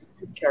going to write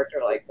a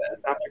character like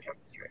this after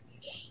chemistry.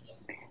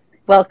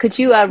 Well, could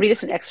you read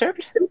us an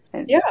excerpt?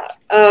 Yeah.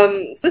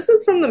 So this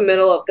is from the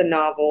middle of the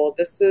novel.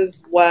 This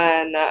is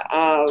when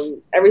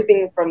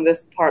everything from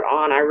this part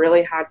on, I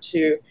really had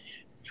to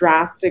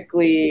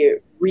drastically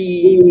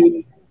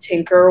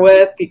re-tinker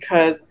with,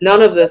 because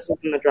none of this was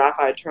in the draft.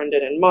 I turned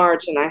it in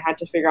March, and I had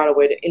to figure out a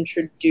way to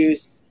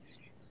introduce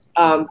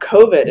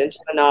COVID into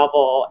the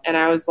novel. And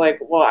I was like,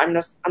 well, I'm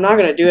not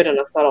going to do it in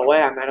a subtle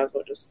way. I might as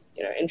well just,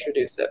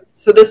 introduce it.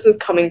 So this is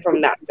coming from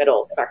that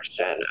middle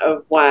section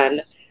of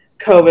when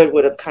COVID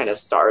would have kind of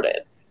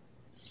started.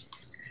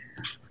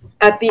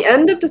 At the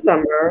end of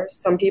December,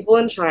 some people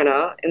in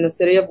China, in the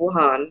city of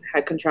Wuhan,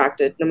 had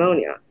contracted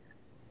pneumonia,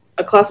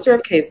 a cluster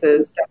of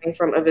cases stemming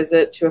from a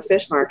visit to a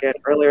fish market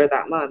earlier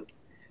that month.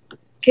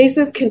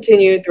 Cases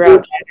continued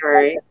throughout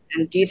January,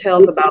 and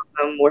details about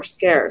them were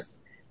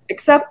scarce,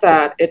 except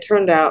that it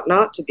turned out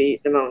not to be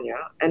pneumonia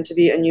and to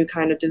be a new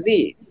kind of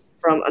disease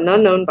from an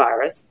unknown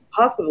virus,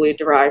 possibly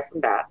derived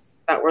from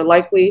bats, that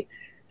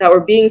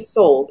were being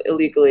sold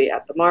illegally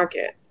at the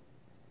market.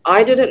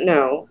 I didn't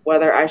know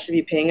whether I should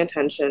be paying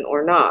attention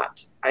or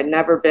not. I'd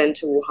never been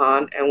to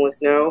Wuhan and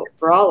was no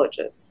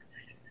virologist.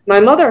 My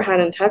mother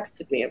hadn't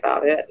texted me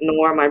about it,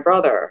 nor my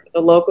brother. The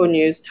local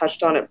news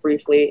touched on it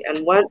briefly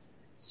and went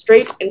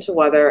straight into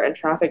weather and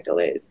traffic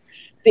delays.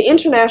 The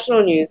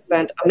international news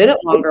spent a minute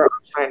longer on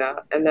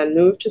China and then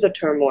moved to the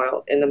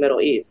turmoil in the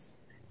Middle East.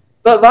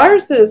 But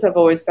viruses have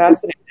always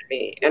fascinated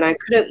me, and I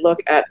couldn't look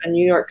at a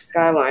New York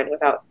skyline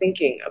without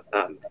thinking of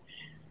them.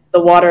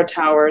 The water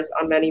towers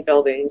on many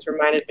buildings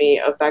reminded me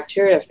of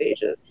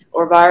bacteriophages,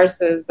 or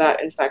viruses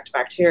that infect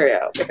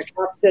bacteria, with a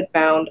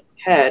capsid-bound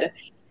head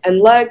and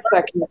legs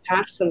that can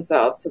attach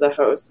themselves to the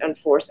host and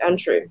force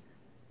entry.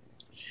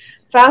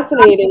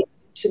 Fascinating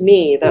to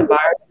me that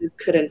viruses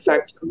could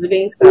infect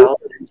living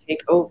cells and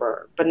take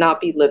over, but not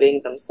be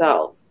living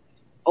themselves.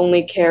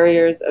 Only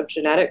carriers of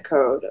genetic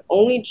code,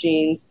 only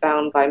genes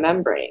bound by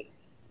membrane.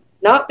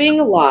 Not being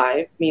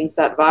alive means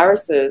that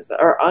viruses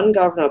are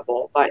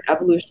ungovernable by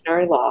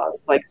evolutionary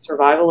laws like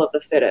survival of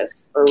the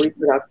fittest or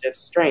reproductive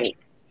strength.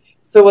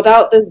 So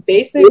without this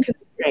basic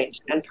constraint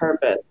and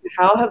purpose,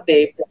 how have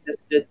they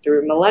persisted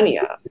through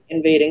millennia,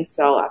 invading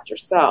cell after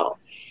cell?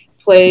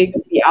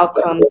 Plagues, the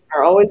outcomes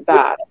are always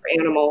bad for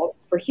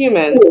animals. For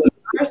humans,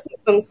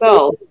 viruses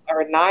themselves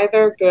are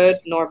neither good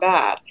nor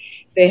bad.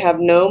 They have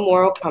no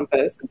moral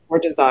compass or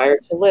desire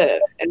to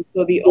live. And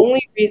so the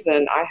only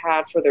reason I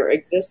had for their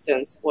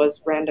existence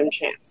was random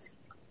chance.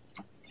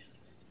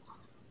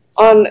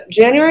 On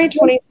January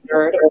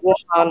 23rd,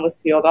 Wuhan was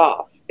sealed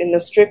off in the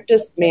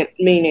strictest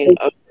meaning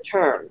of the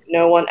term.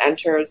 No one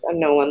enters and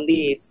no one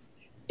leaves.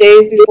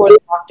 Days before the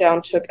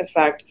lockdown took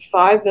effect,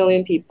 5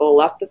 million people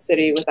left the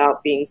city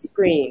without being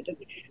screened.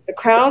 The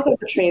crowds at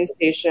the train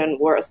station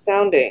were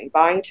astounding,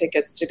 buying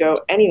tickets to go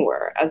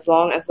anywhere as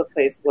long as the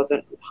place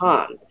wasn't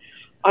Wuhan.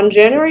 On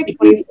January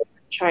 24th,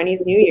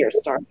 Chinese New Year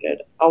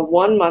started, a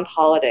one-month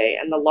holiday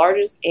and the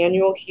largest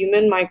annual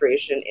human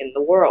migration in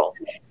the world,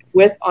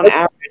 with on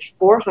average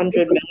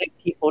 400 million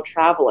people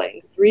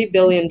traveling, 3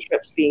 billion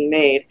trips being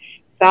made,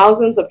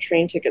 thousands of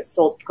train tickets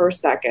sold per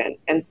second,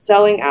 and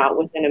selling out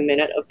within a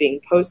minute of being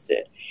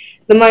posted.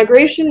 The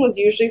migration was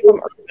usually from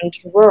urban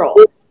to rural.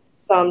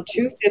 Some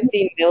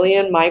 250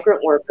 million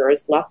migrant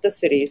workers left the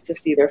cities to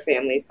see their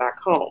families back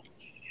home.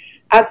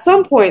 At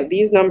some point,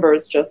 these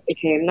numbers just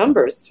became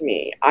numbers to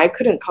me. I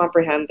couldn't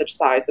comprehend the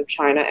size of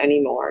China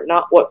anymore,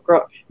 nor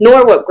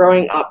what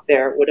growing up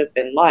there would have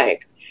been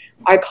like.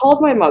 I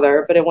called my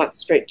mother, but it went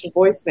straight to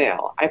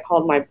voicemail. I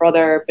called my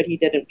brother, but he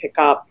didn't pick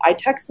up. I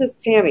texted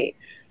Tammy,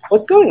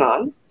 "What's going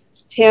on?"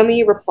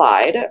 Tammy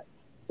replied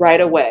right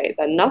away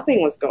that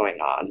nothing was going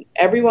on.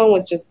 Everyone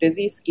was just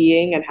busy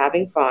skiing and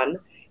having fun.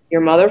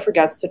 Your mother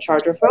forgets to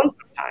charge her phone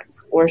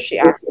sometimes, or she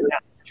accidentally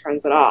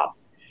turns it off.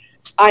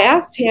 I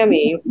asked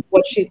Tammy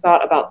what she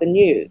thought about the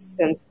news,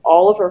 since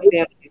all of her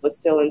family was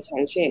still in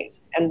Chongqing,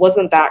 and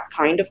wasn't that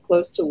kind of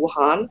close to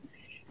Wuhan?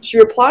 She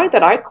replied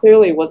that I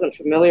clearly wasn't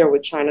familiar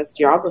with China's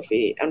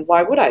geography, and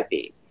why would I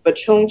be? But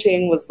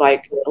Chongqing was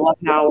like an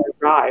 11-hour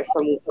drive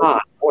from Wuhan,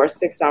 or a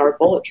 6-hour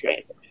bullet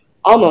train,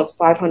 almost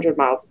 500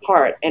 miles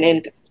apart, and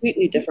in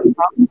completely different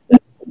provinces.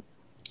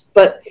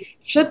 But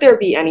should there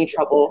be any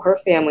trouble, her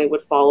family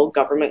would follow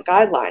government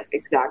guidelines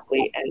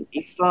exactly and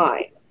be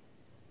fine.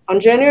 On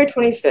January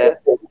 25th,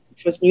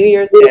 which was New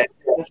Year's Day,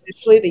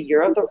 officially the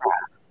Year of the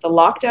Rat, the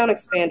lockdown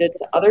expanded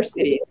to other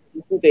cities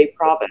in Hubei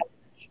province,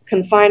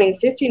 confining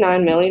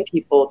 59 million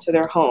people to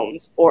their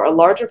homes, or a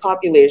larger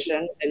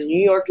population than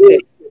New York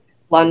City,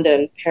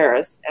 London,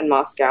 Paris, and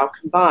Moscow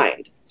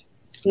combined.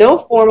 No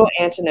formal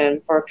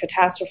antonym for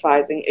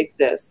catastrophizing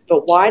exists,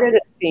 but why did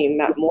it seem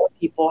that more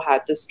people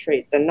had this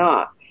trait than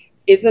not?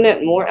 Isn't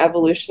it more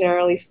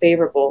evolutionarily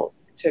favorable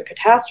to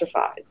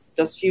catastrophize?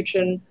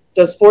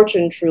 Does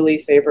fortune truly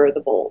favor the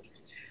bold?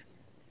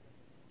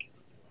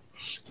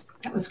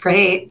 That was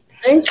great.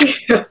 Thank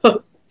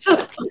you.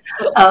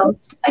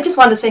 I just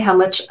wanted to say how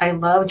much I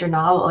loved your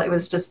novel. It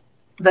was just,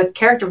 the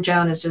character of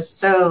Joan is just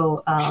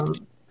so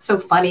so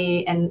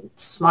funny and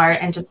smart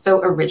and just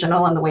so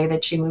original in the way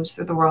that she moves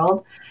through the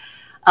world.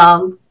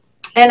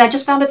 And I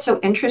just found it so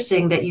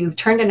interesting that you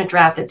turned in a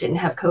draft that didn't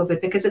have COVID,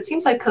 because it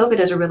seems like COVID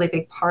is a really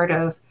big part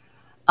of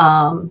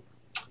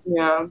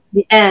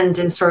the end,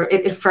 and sort of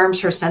it affirms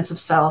her sense of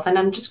self. And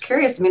I'm just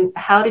curious, I mean,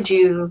 how did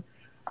you,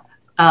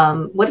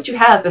 what did you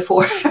have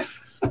before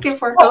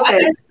before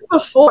COVID?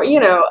 Before,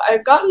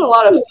 I've gotten a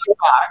lot of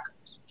feedback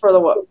for the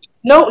book.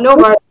 No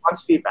writer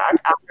wants feedback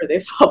after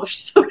they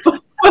publish the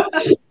book.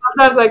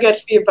 Sometimes I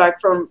get feedback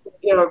from,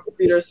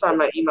 readers find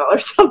my email or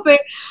something.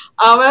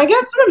 And I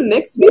get sort of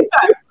mixed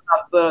feedbacks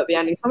about the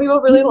ending. Some people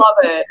really love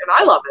it, and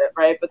I love it,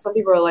 right? But some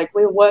people are like,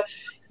 wait, what?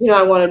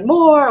 I wanted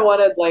more. I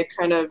wanted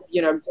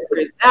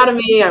Grey's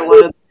Anatomy. I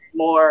wanted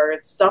more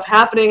stuff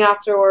happening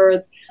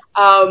afterwards.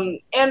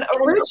 And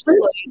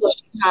originally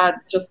she had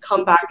just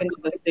come back into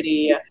the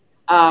city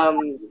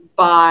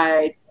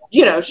by,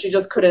 she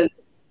just couldn't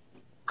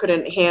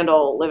couldn't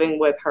handle living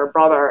with her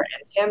brother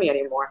and Tammy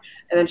anymore.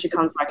 And then she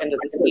comes back into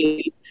the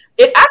city.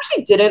 It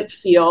actually didn't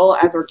feel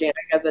as organic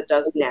as it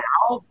does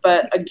now.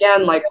 But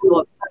again, like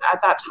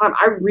at that time,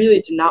 I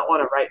really did not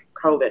want to write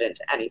COVID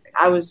into anything.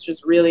 I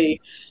really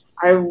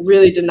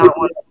did not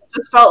want to. It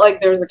just felt like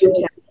there was a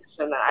contamination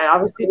that I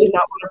obviously did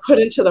not want to put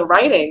into the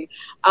writing.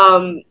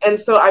 And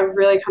so I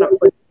really kind of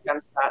pushed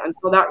against that. And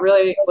so that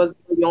really was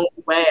the only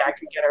way I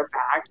could get her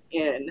back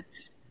in,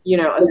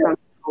 a sensible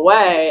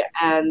way.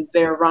 And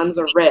there runs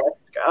a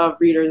risk of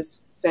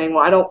readers saying,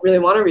 well, I don't really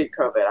want to read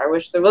COVID. I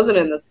wish there wasn't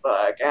in this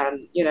book.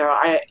 And,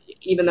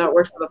 even though it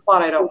works for the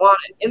plot, I don't want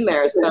it in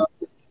there. So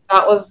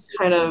that was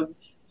kind of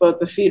both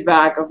the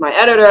feedback of my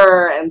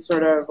editor and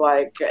sort of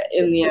like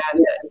in the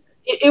end,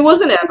 it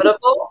was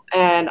inevitable,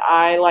 and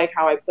I like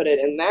how I put it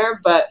in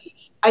there, but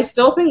I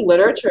still think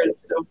literature is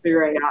still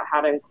figuring out how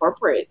to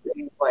incorporate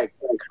things like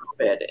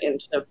COVID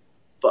into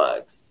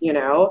books,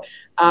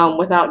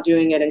 without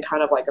doing it in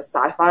kind of like a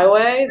sci-fi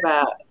way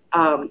but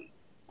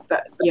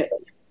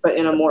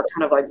in a more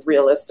kind of like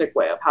realistic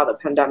way of how the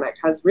pandemic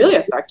has really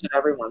affected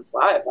everyone's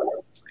lives.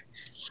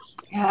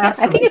 Yeah,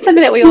 absolutely. I think it's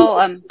something that we all,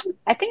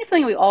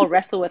 we all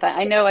wrestle with.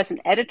 I know as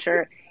an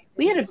editor,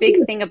 we had a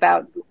big thing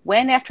about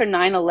when after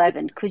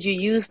 9/11 could you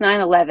use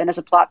 9/11 as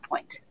a plot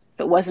point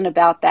if it wasn't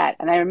about that.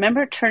 And I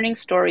remember turning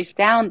stories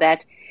down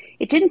that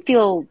it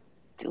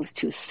was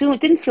too soon.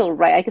 It didn't feel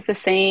right. I guess the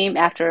same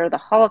after the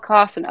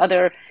Holocaust and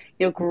other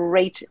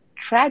great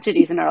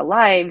tragedies in our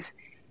lives.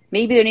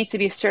 Maybe there needs to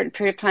be a certain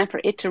period of time for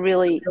it to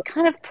really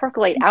kind of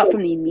percolate out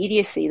from the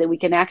immediacy that we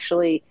can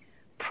actually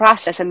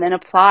process and then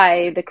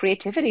apply the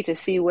creativity to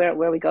see where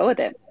we go with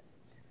it.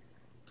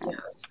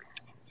 Yes.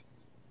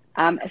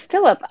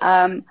 Phillip,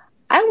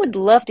 we would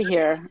love to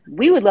hear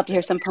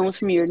some poems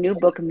from your new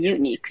book,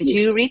 Mutiny. Could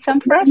you read some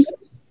for us?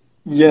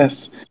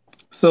 Yes.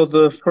 So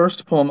the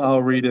first poem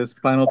I'll read is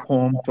Final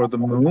Poem for the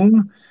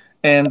Moon.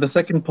 And the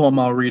second poem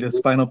I'll read is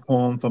Final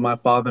Poem for My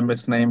Father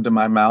Misnamed in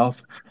My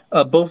Mouth.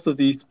 Both of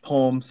these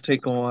poems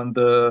take on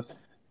the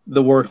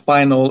word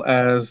final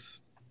as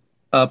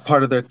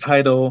part of their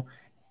title,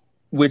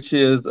 which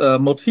is a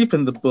motif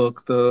in the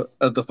book,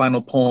 the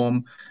final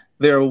poem.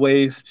 There are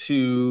ways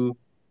to,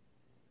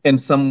 in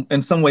some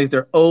ways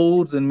they're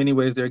odes, in many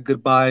ways they're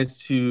goodbyes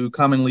to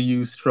commonly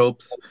used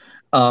tropes,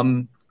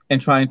 and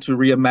trying to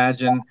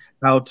reimagine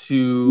how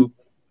to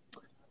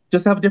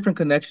just have different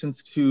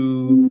connections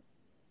to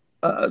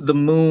the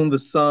moon, the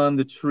sun,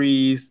 the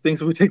trees, things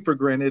that we take for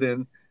granted,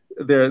 and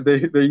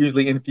they're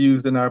usually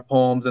infused in our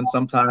poems. And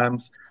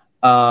sometimes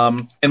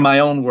in my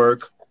own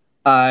work,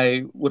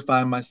 I would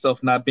find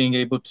myself not being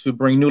able to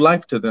bring new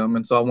life to them.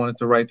 And so I wanted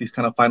to write these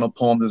kind of final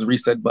poems as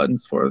reset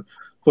buttons for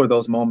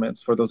those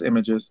moments, for those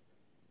images.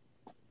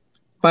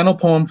 Final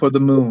poem for the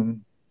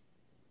moon.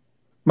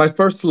 My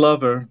first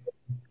lover,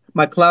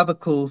 my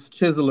clavicles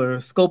chiseler,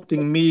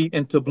 sculpting me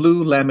into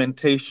blue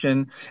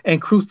lamentation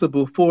and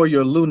crucible for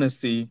your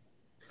lunacy.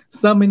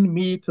 Summon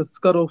me to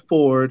scuttle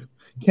forward,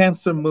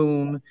 Cancer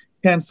moon,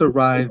 Cancer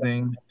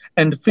rising,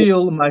 and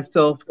feel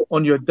myself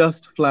on your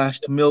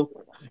dust-flashed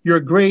milk, your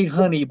gray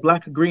honey,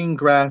 black-green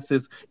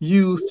grasses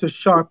used to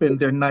sharpen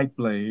their night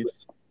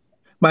blades.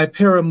 My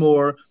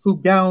paramour, who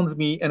gowns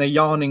me in a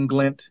yawning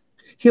glint,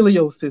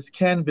 Helios'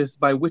 canvas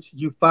by which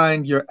you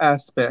find your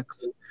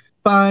aspects.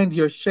 Find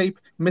your shape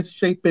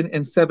misshapen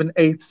in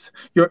 7/8,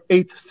 your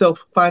eighth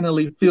self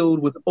finally filled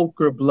with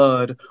ochre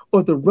blood,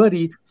 or the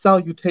ruddy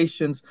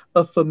salutations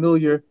of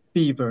familiar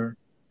fever.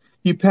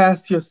 You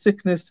pass your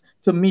sickness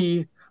to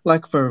me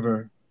like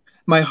fervor.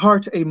 My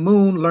heart a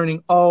moon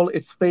learning all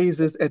its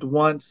phases at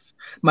once.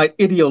 My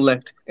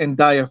idiolect and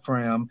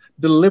diaphragm,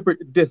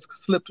 deliberate disc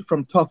slipped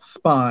from tough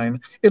spine.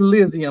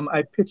 Elysium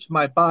I pitch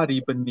my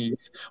body beneath.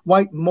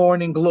 White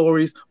morning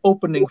glories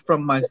opening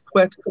from my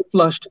sweat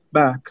flushed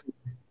back.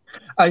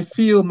 I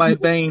feel my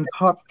veins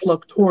hot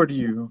pluck toward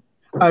you.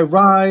 I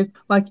rise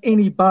like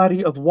any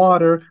body of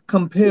water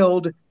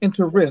compelled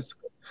into risk,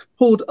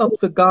 pulled up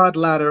the god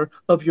ladder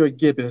of your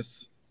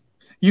gibbous.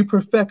 You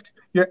perfect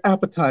your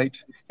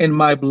appetite in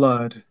my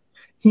blood.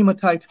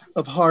 Hematite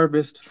of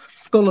harvest,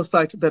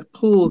 scolecite that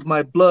pulls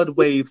my blood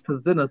waves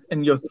to zenith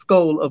in your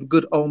skull of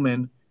good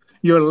omen.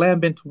 Your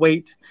lambent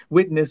weight,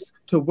 witness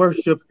to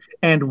worship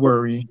and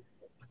worry.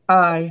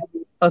 I,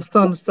 a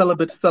sun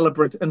celibate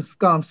celebrant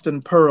ensconced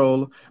in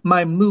pearl,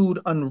 my mood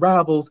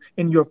unravels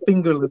in your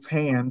fingerless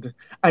hand.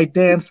 I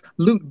dance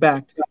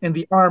lute-backed in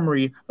the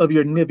armory of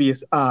your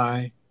niveous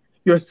eye.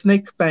 Your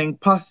snake-fang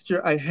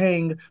posture I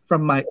hang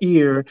from my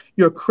ear,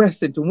 your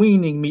crescent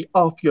weaning me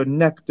off your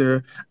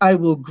nectar. I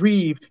will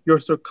grieve your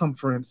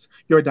circumference,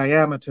 your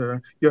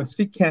diameter, your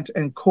secant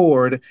and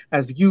chord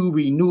as you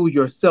renew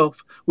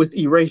yourself with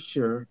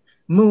erasure.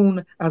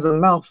 Moon as a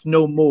mouth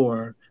no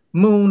more.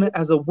 Moon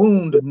as a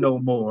wound no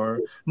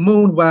more.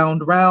 Moon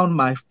wound round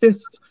my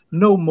fists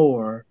no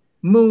more.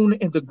 Moon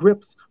in the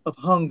grips of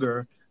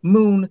hunger.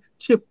 Moon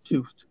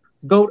chip-toothed,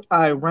 goat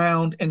eye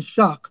round and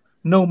shock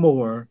no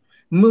more.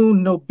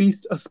 Moon no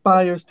beast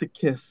aspires to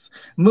kiss.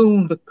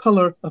 Moon the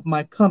color of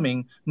my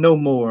coming no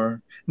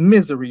more.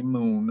 Misery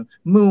moon,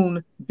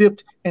 moon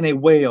dipped in a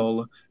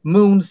whale.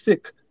 Moon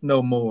sick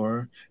no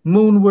more.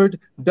 Moonward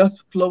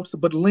dust floats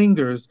but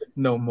lingers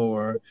no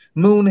more.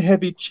 Moon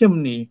heavy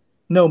chimney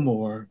no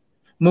more.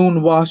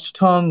 Moon washed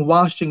tongue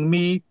washing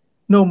me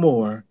no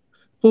more.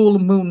 Full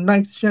moon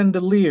night's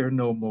chandelier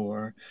no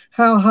more.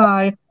 How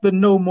high the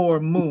no more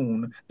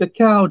moon? The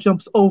cow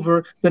jumps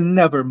over the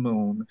never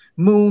moon.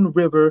 Moon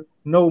river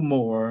no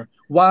more.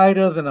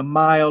 Wider than a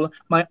mile,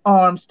 my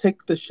arms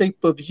take the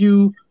shape of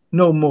you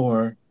no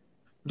more.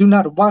 Do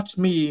not watch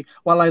me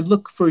while I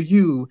look for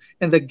you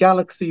in the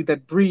galaxy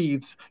that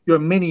breathes your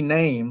many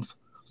names.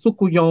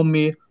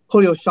 Tsukuyomi,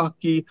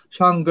 Koyoshaki,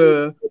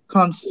 Chang'e,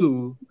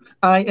 Kansu.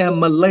 I am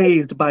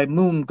malazed by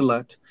moon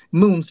glut,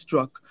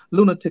 moonstruck,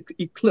 lunatic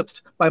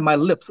eclipsed by my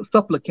lips,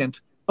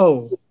 supplicant.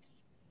 Oh.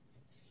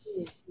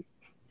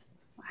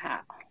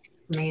 Wow.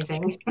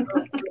 Amazing.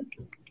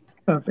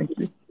 Oh, thank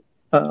you.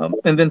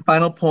 And then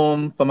final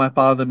poem for my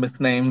father,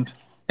 misnamed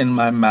in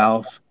my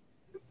mouth.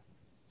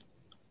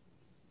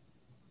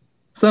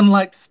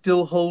 Sunlight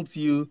still holds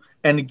you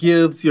and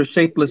gives your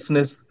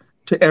shapelessness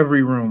to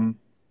every room.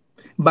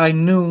 By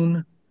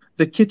noon,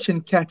 the kitchen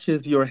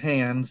catches your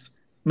hands,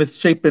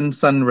 misshapen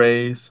sun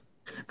rays.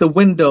 The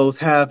windows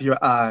have your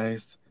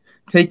eyes,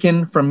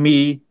 taken from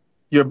me,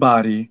 your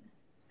body.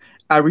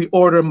 I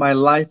reorder my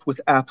life with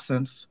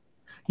absence.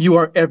 You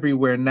are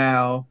everywhere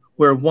now,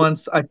 where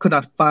once I could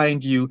not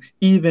find you,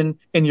 even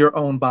in your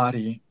own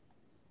body.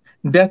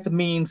 Death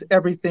means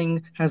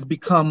everything has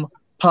become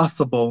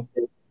possible.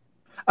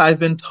 I've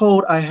been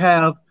told I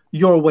have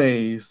your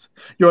ways.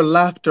 Your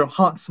laughter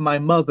haunts my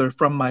mother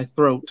from my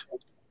throat.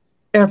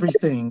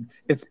 Everything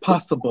is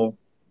possible.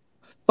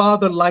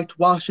 Father light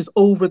washes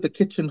over the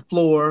kitchen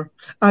floor.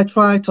 I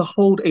try to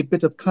hold a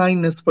bit of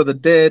kindness for the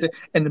dead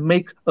and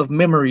make of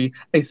memory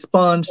a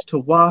sponge to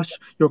wash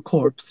your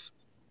corpse.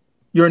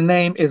 Your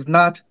name is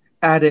not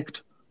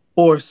addict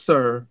or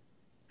sir.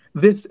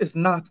 This is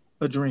not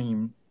a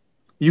dream.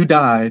 You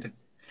died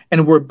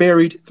and were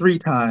buried 3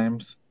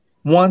 times.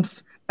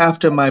 Once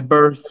after my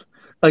birth,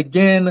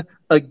 again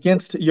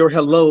against your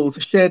hellos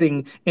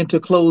shedding into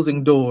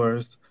closing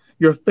doors.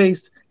 Your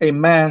face a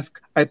mask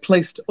I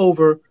placed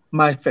over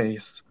my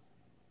face.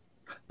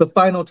 The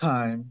final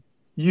time,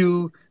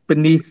 you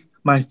beneath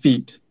my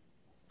feet.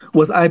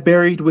 Was I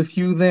buried with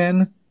you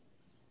then?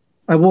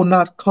 I will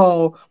not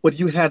call what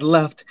you had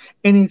left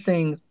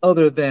anything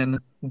other than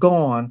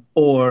gone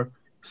or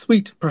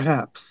sweet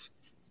perhaps.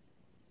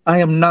 I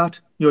am not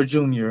your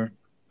junior,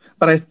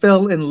 but I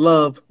fell in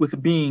love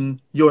with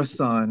being your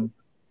son.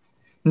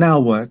 Now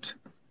what?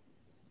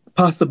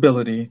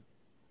 Possibility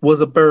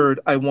was a bird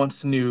I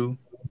once knew.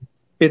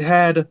 It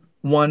had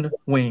 1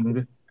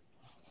 wing.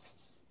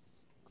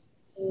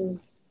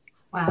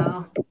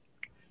 Wow.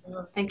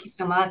 Thank you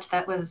so much.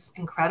 That was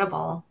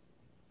incredible.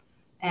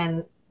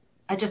 And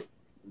I just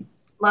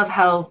love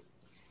how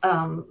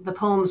the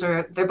poems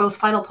they're both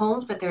final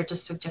poems, but they're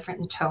just so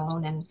different in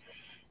tone and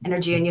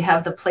energy. And you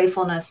have the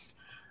playfulness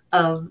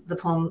of the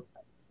poem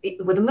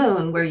with the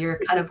moon, where you're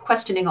kind of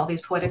questioning all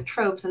these poetic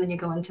tropes. And then you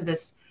go into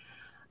this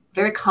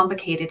very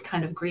complicated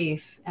kind of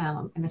grief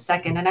in the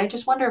second. And I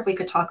just wonder if we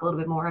could talk a little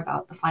bit more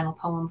about the final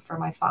poem for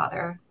my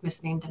father,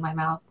 misnamed in my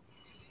mouth.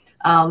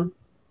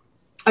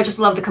 I just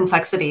love the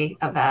complexity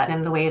of that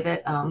and the way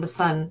that the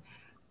sun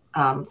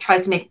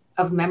tries to make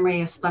of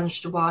memory a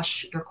sponge to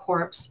wash your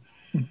corpse.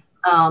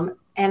 And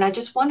I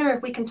just wonder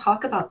if we can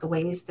talk about the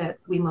ways that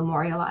we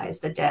memorialize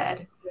the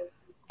dead.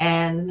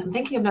 And I'm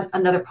thinking of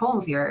another poem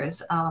of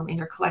yours in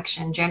your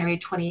collection, January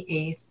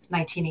 28th,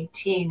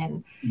 1918.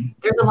 And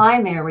there's a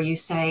line there where you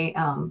say,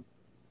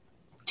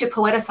 to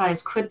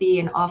poeticize could be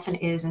and often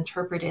is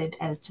interpreted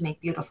as to make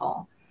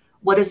beautiful.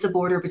 What is the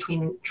border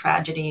between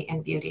tragedy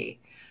and beauty?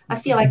 I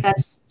feel like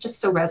that's just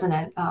so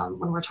resonant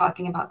when we're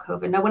talking about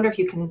COVID. And I wonder if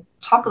you can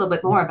talk a little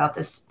bit more about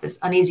this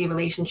uneasy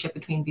relationship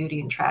between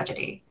beauty and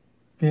tragedy.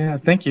 Yeah,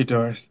 thank you,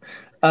 Doris.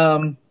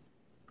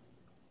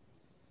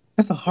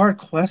 That's a hard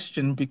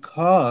question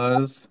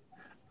because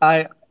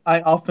I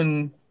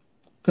often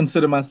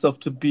consider myself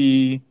to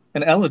be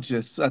an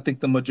elegist. I think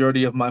the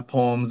majority of my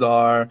poems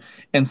are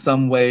in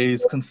some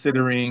ways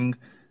considering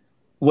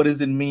what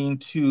does it mean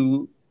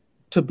to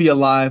be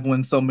alive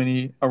when so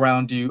many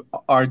around you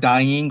are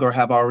dying or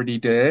have already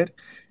died.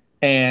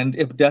 And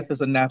if death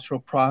is a natural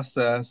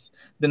process,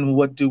 then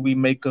what do we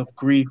make of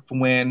grief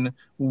when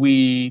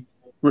we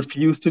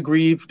refuse to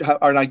grieve,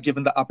 are not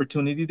given the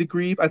opportunity to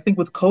grieve? I think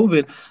with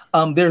COVID,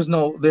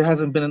 there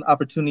hasn't been an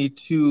opportunity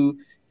to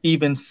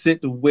even sit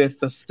with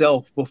the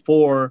self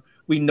before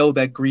we know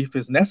that grief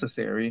is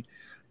necessary.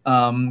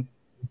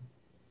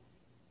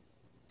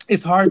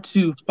 It's hard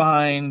to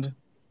find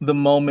the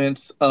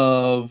moments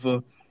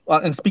of,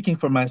 and speaking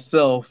for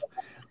myself,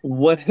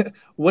 what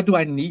do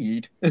I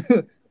need?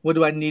 What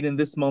do I need in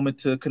this moment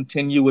to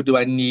continue? What do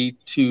I need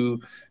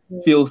to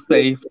feel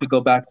safe? To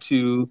go back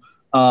to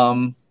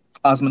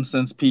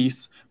Osmundson's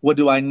piece, what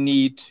do I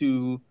need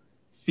to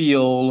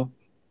feel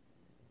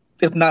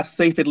if not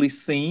safe, at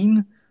least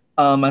seen.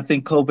 I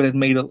think COVID has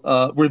made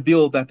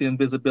revealed that the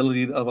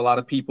invisibility of a lot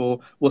of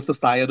people was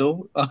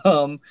societal.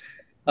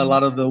 A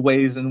lot of the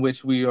ways in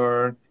which we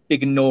are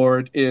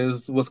ignored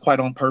was quite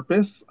on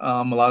purpose.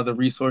 A lot of the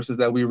resources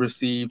that we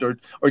received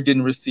or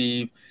didn't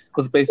receive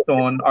was based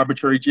on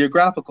arbitrary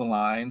geographical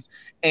lines,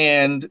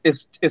 and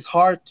it's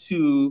hard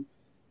to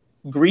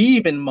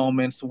grieve in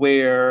moments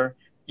where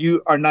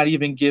you are not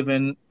even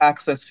given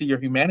access to your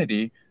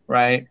humanity,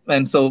 right?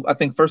 And so I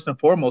think first and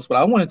foremost, what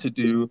I wanted to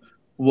do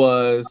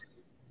was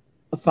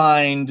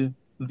find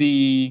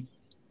the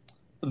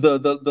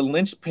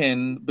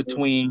linchpin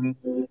between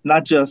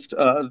not just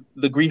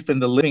the grief and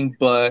the living,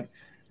 but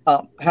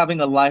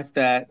having a life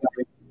that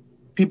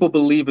people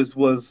believe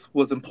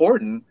was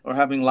important, or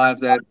having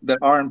lives that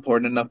are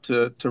important enough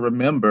to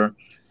remember.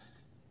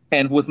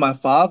 And with my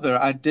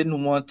father, I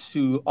didn't want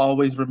to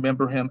always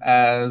remember him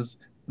as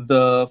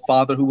the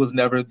father who was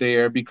never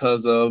there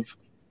because of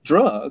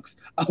drugs.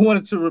 I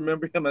wanted to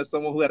remember him as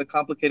someone who had a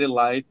complicated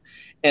life,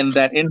 and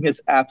that in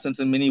his absence,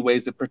 in many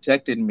ways, it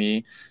protected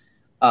me.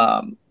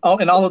 And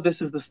all of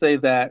this is to say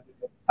that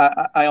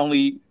I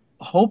only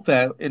hope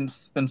that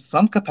in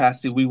some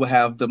capacity we will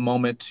have the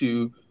moment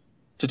to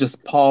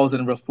just pause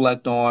and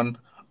reflect on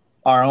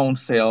our own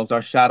selves,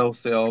 our shadow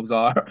selves,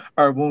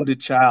 our wounded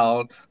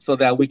child, so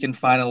that we can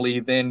finally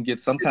then get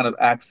some kind of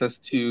access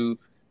to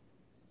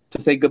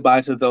say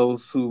goodbye to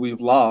those who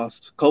we've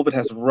lost. COVID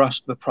has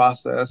rushed the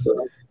process,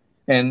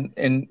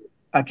 and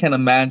I can't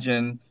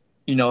imagine,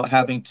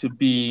 having to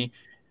be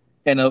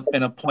in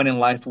a point in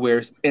life where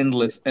it's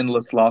endless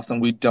loss,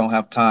 and we don't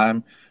have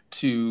time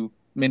to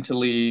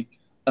mentally,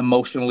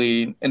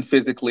 emotionally, and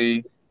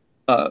physically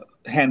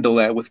handle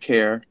that with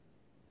care.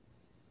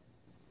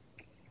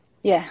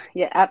 Yeah,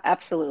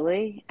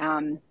 absolutely.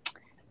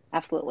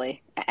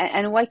 Absolutely.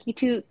 And Weike,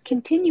 to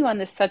continue on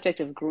this subject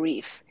of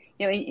grief,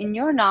 in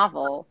your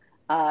novel,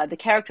 the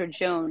character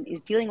Joan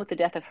is dealing with the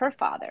death of her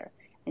father,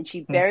 and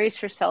she buries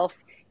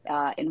herself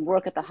in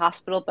work at the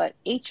hospital, but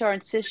HR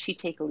insists she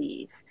take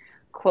leave.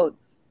 Quote,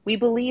 "We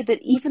believe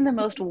that even the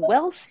most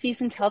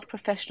well-seasoned health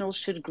professionals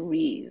should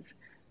grieve.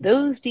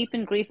 Those deep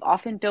in grief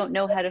often don't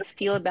know how to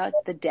feel about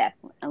the death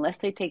unless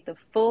they take the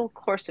full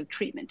course of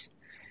treatment."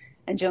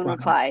 And Joan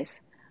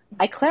replies,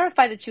 "I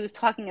clarified that she was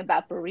talking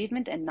about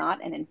bereavement and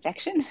not an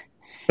infection."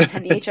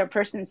 And the HR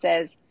person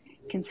says,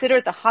 consider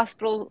it the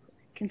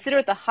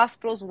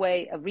hospital's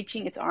way of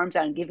reaching its arms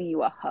out and giving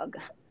you a hug."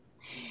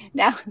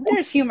 Now,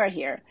 there's humor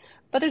here,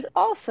 but there's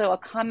also a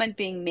comment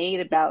being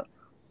made about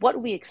what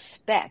we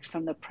expect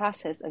from the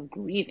process of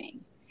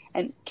grieving.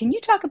 And can you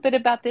talk a bit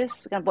about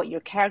this, kind of what your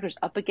character's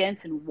up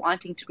against and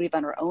wanting to grieve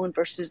on her own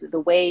versus the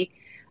way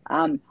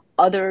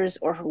others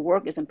or her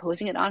work is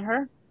imposing it on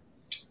her?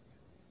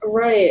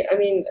 Right. I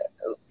mean,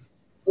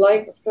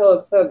 like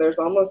Phillip said, there's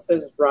almost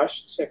this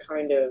rush to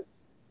kind of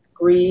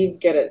grieve,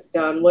 get it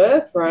done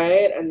with,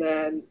 right? And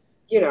then,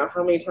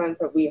 how many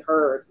times have we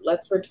heard,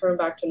 let's return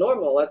back to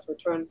normal, let's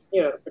return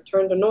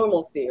to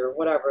normalcy or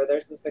whatever.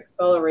 There's this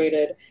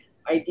accelerated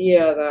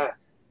idea that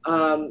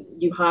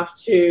you have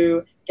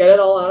to get it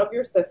all out of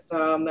your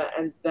system,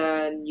 and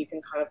then you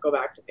can kind of go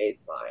back to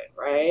baseline,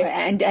 right?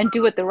 And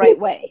do it the right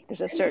way.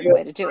 There's a certain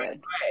way to do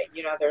it. Right.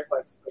 There's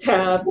like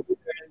steps,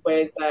 there's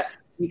ways that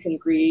you can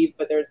grieve,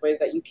 but there's ways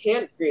that you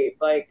can't grieve.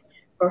 Like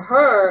for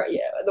her,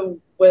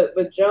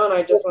 with Joan,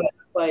 I just wanted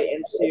to play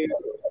into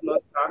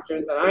most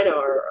doctors that I know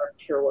are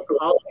pure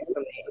workaholics,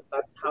 and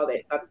that's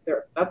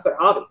their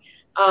hobby.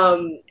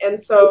 And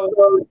so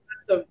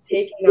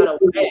taking that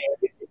away,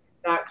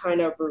 that kind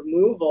of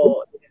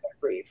removal is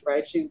grief,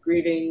 right? She's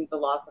grieving the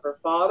loss of her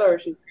father,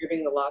 she's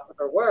grieving the loss of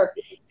her work,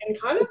 and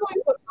kind of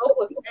like what Phil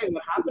was saying,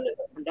 what happened in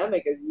the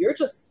pandemic is you're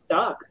just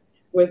stuck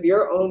with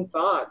your own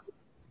thoughts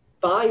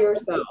by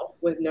yourself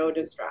with no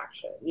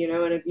distraction,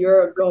 and if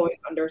you're going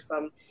under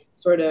some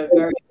sort of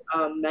very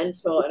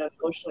mental and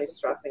emotionally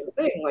stressing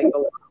thing, like the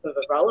loss of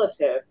a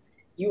relative,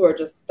 you are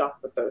just stuck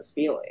with those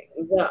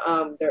feelings.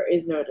 There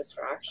is no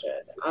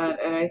distraction.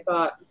 And I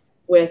thought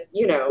with,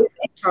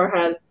 HR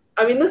has,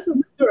 this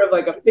is sort of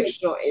like a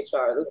fictional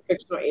HR. This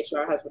fictional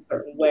HR has a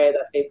certain way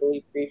that they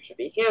believe grief should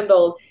be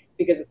handled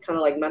because it's kind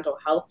of like mental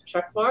health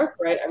checkmark,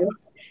 right? I don't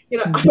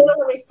know how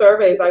many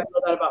surveys I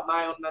filled out about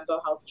my own mental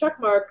health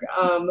checkmark.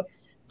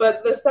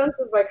 But the sense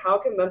is like, how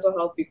can mental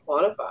health be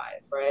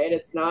quantified, right?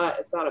 It's not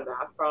a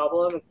math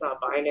problem. It's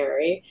not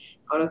binary.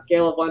 On a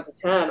scale of 1 to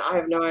 10, I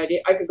have no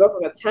idea. I could go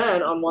from a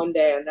 10 on one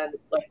day and then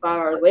like 5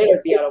 hours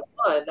later be at a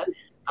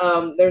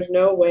 1. There's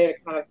no way to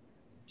kind of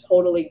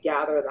totally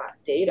gather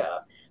that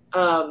data.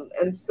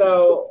 And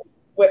so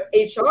what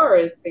HR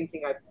is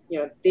thinking,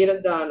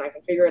 data's done, I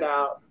can figure it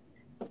out.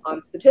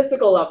 On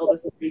statistical level,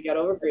 this is where you get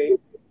over grief.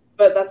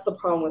 But that's the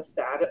problem with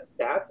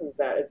stats is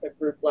that it's a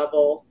group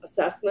level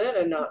assessment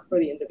and not for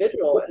the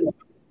individual. And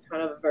it's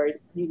kind of a very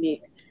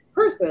unique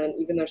person,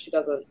 even though she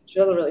doesn't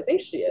really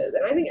think she is.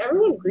 And I think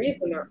everyone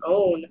grieves in their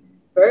own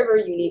very,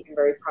 very unique and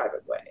very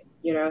private way.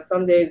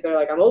 Some days they're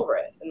like, I'm over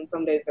it. And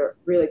some days they're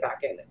really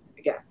back in it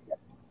again.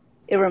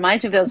 It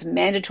reminds me of those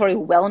mandatory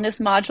wellness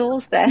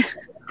modules that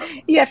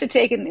You have to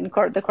take it in the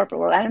corporate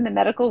world and in the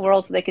medical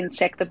world so they can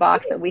check the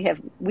box that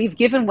we've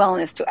given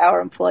wellness to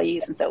our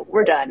employees, and so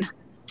we're done.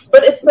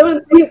 But it's so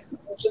insane.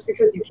 It's just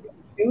because you can't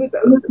sue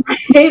them,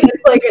 right?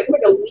 It's like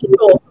a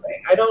legal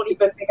thing. I don't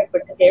even think it's a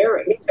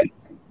caring thing.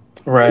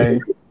 Right.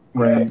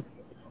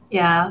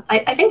 Yeah,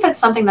 I think that's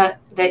something that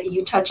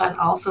you touch on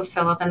also,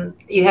 Philip. And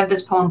you have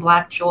this poem,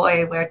 Black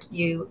Joy, where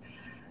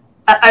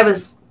I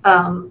was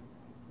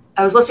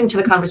listening to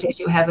the conversation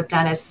you had with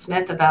Dennis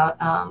Smith about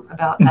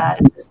that,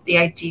 and just the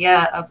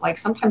idea of like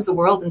sometimes the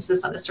world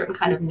insists on a certain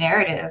kind of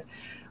narrative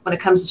when it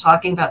comes to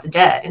talking about the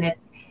dead, and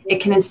it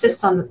can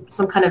insist on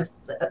some kind of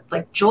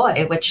like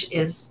joy, which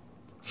is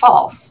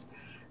false,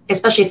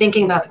 especially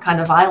thinking about the kind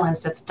of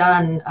violence that's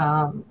done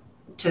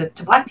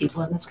to Black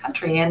people in this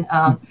country.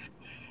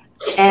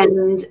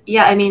 And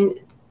yeah, I mean,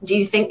 do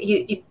you think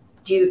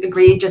do you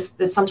agree just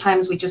that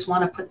sometimes we just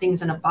want to put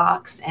things in a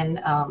box and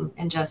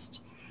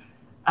just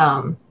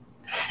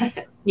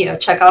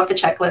check off the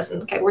checklist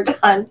and okay, we're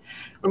done,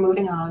 we're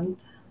moving on?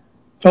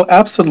 Oh,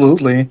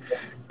 absolutely.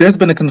 There's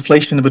been a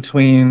conflation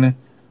between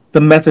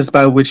the methods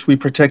by which we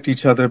protect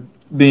each other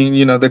being,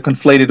 they're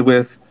conflated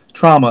with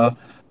trauma.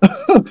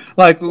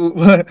 like,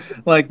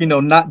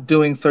 not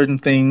doing certain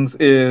things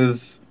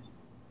is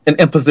an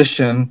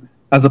imposition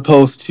as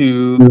opposed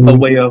to a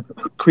way of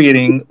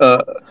creating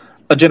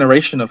a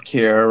generation of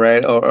care,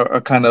 right? Or a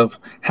kind of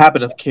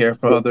habit of care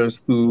for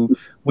others who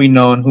we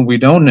know and who we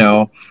don't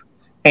know.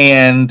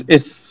 And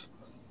it's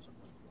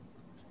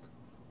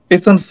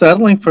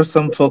unsettling for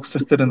some folks to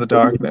sit in the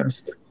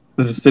darkness,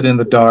 to sit in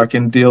the dark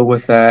and deal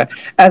with that,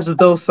 as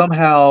though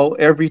somehow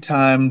every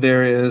time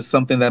there is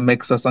something that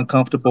makes us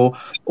uncomfortable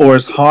or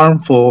is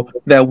harmful,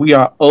 that we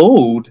are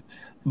owed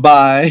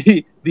by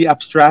the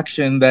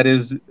abstraction that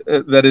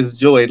is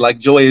joy. Like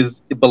joy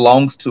it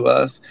belongs to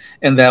us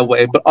in that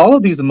way. But all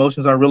of these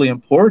emotions are really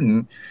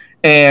important.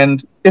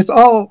 And it's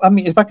all, I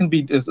mean, if I can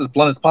be as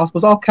blunt as possible,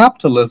 it's all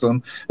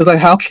capitalism. It's like,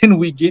 how can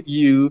we get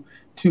you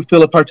to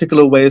feel a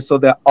particular way so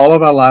that all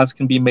of our lives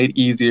can be made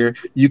easier?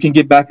 You can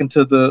get back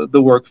into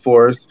the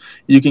workforce.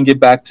 You can get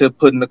back to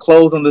putting the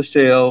clothes on the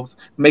shelves,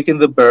 making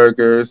the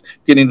burgers,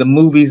 getting the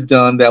movies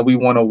done that we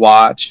want to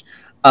watch,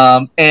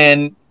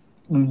 and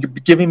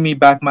giving me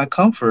back my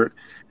comfort.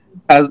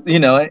 As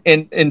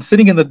and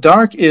sitting in the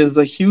dark is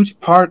a huge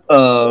part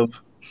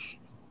of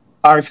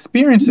our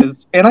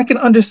experiences. And I can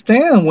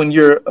understand when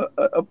you're,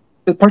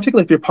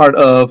 particularly if you're part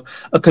of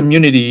a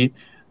community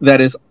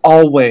that is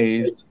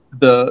always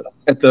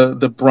at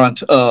the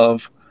brunt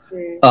of,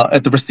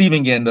 at the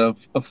receiving end of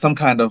some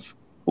kind of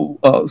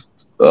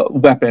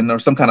weapon or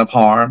some kind of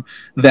harm,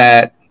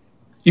 that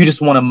you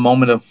just want a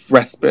moment of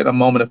respite, a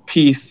moment of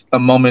peace, a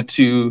moment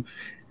to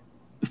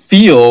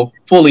feel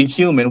fully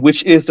human,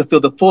 which is to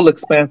feel the full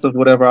expanse of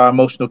whatever our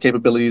emotional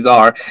capabilities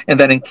are, and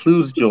that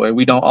includes joy.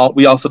 We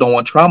also don't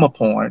want trauma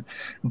porn,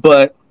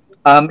 but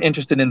I'm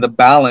interested in the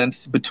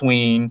balance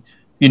between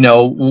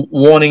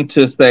wanting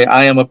to say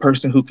I am a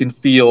person who can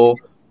feel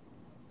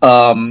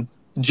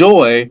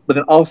joy, but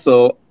then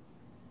also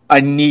I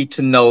need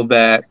to know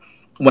that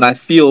when I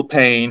feel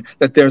pain,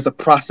 that there's a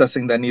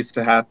processing that needs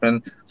to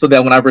happen, so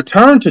that when I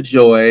return to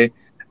joy,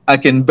 I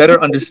can better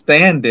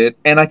understand it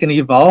and I can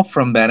evolve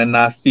from that and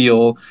not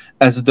feel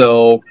as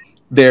though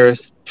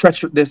there's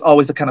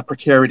always a kind of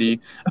precarity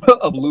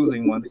of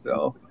losing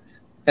oneself.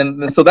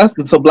 And so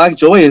Black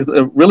joy is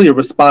really a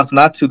response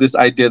not to this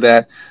idea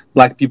that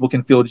Black people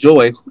can feel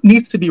joy. Who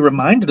needs to be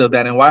reminded of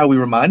that, and why are we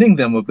reminding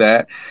them of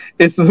that?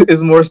 It's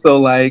more so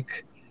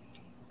like,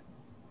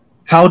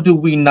 how do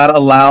we not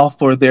allow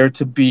for there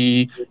to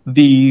be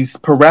these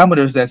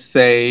parameters that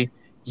say,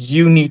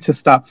 you need to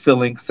stop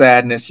feeling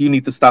sadness, you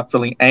need to stop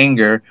feeling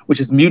anger, which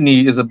is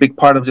mutiny is a big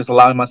part of just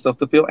allowing myself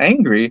to feel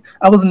angry.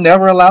 I was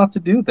never allowed to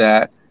do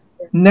that.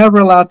 Never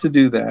allowed to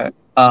do that.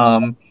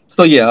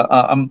 So yeah,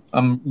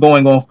 I'm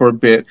going on for a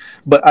bit,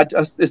 but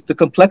it's the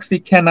complexity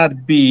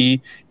cannot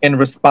be in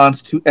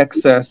response to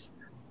excess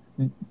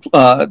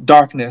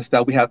darkness,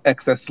 that we have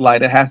excess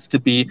light. It has to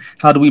be,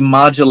 how do we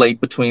modulate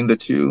between the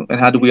two, and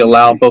how do we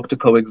allow both to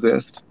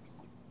coexist?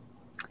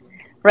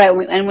 Right,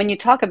 and when you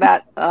talk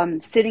about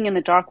sitting in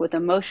the dark with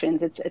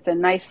emotions, it's a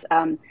nice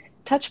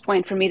touch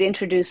point for me to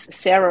introduce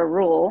Sarah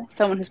Ruhl,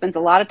 someone who spends a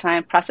lot of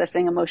time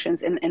processing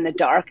emotions in the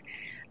dark.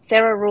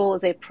 Sarah Ruhl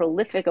is a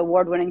prolific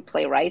award-winning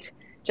playwright.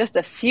 Just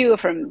a few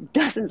from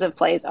dozens of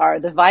plays are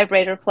The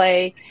Vibrator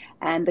Play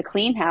and The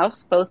Clean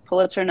House, both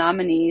Pulitzer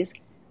nominees,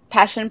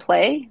 Passion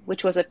Play,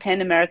 which was a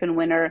PEN American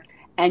winner,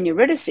 and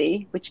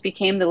Eurydice, which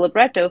became the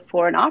libretto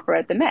for an opera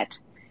at the Met.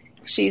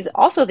 She's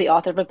also the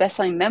author of a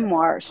best-selling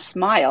memoir,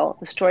 Smile,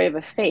 The Story of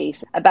a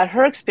Face, about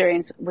her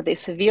experience with a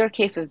severe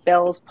case of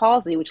Bell's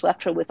palsy, which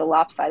left her with a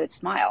lopsided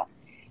smile.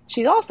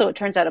 She's also, it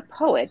turns out, a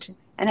poet,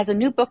 and has a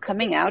new book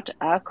coming out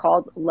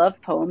called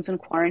Love Poems in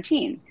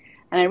Quarantine.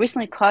 And I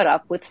recently caught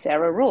up with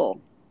Sarah Ruhl.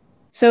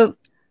 So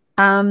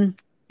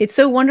it's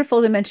so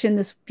wonderful to mention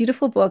this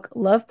beautiful book,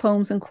 Love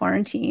Poems in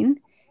Quarantine.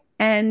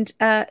 And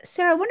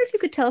Sarah, I wonder if you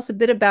could tell us a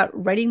bit about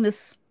writing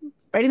this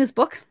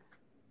book?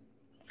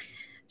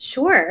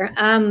 Sure.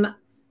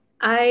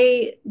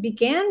 I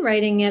began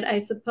writing it, I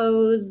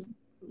suppose,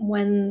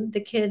 when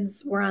the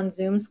kids were on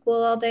Zoom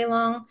school all day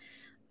long,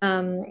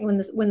 when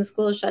the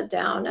school shut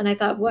down. And I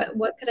thought,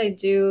 what could I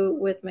do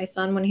with my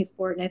son when he's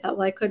bored? And I thought,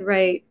 well, I could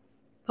write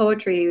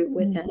poetry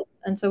with him.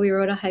 And so we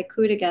wrote a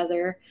haiku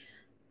together.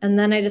 And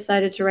then I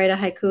decided to write a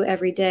haiku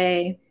every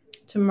day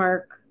to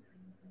mark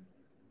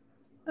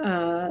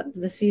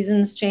the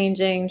seasons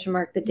changing, to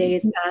mark the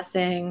days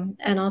passing.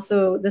 And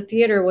also the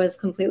theater was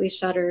completely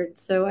shuttered.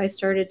 So I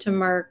started to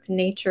mark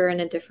nature in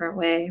a different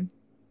way.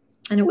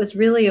 And it was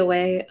really a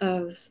way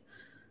of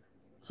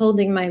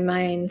holding my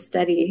mind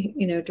steady,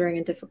 you know, during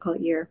a difficult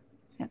year.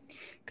 Yeah.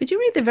 Could you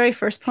read the very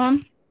first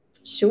poem?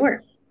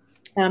 Sure.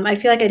 I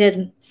feel like I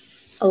did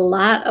a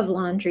lot of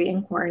laundry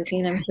in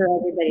quarantine. I'm sure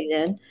everybody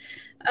did.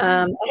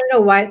 I don't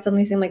know why it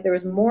suddenly seemed like there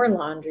was more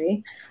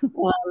laundry.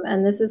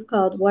 And this is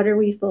called What Are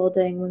We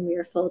Folding When We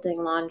Are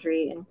Folding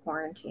Laundry in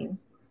Quarantine?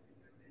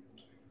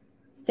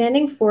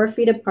 Standing 4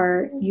 feet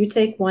apart, you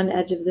take one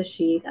edge of the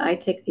sheet, I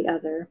take the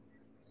other.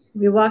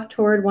 We walk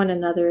toward one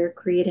another,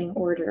 creating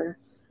order,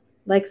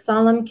 like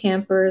solemn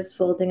campers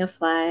folding a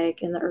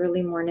flag in the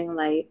early morning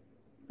light.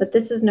 But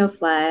this is no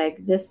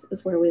flag. This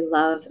is where we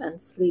love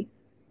and sleep.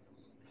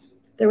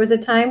 There was a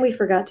time we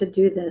forgot to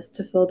do this,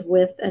 to fold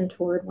with and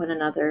toward one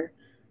another,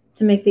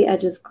 to make the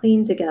edges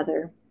clean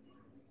together.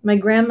 My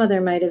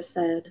grandmother might have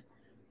said,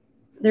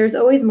 there's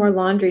always more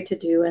laundry to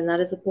do, and that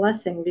is a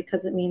blessing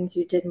because it means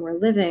you did more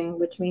living,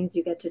 which means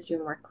you get to do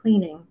more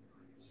cleaning.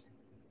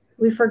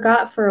 We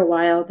forgot for a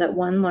while that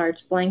one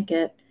large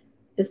blanket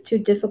is too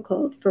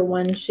difficult for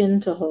one shin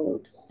to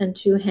hold and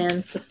 2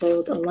 hands to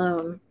fold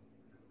alone,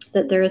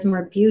 that there is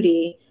more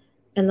beauty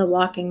in the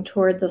walking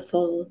toward the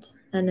fold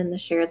and in the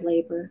shared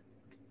labor.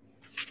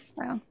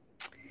 Wow.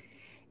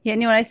 Yeah,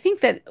 no, and I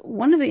think that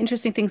one of the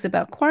interesting things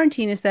about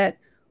quarantine is that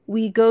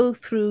we go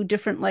through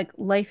different like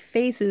life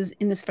phases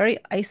in this very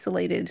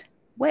isolated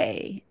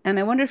way. And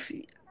I wonder if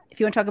you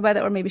want to talk about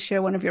that or maybe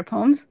share one of your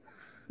poems.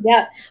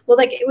 Yeah. Well,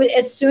 like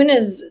as soon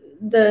as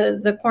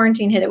the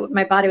quarantine hit,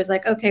 my body was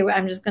like, okay,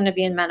 I'm just going to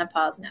be in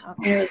menopause now.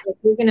 And it was like,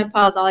 we're going to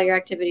pause all your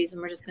activities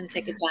and we're just going to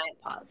take a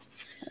giant pause.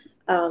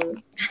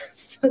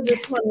 So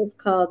this one is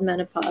called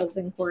Menopause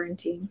in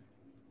Quarantine.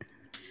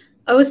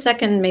 Oh,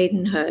 second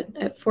maidenhood.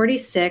 At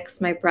 46,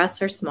 my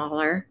breasts are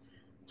smaller.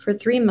 For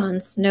 3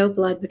 months, no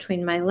blood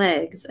between my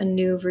legs, a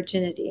new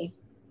virginity.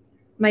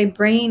 My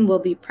brain will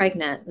be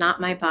pregnant, not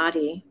my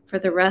body, for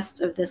the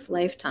rest of this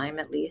lifetime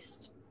at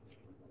least.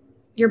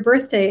 Your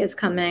birthday is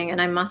coming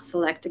and I must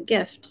select a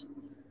gift.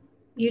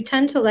 You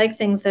tend to like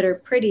things that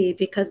are pretty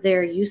because they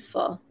are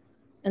useful.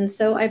 And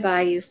so I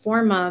buy you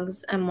 4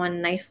 mugs and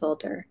 1 knife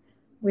holder.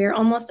 We are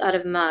almost out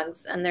of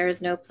mugs and there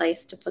is no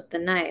place to put the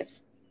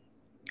knives.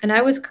 And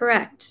I was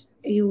correct.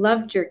 You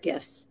loved your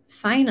gifts.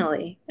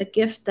 Finally, a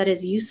gift that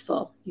is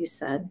useful, you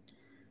said.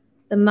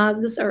 The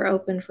mugs are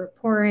open for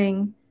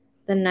pouring.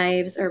 The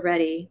knives are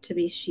ready to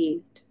be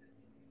sheathed.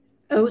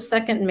 Oh,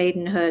 second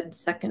maidenhood,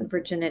 second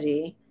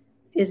virginity.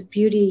 Is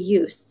beauty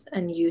use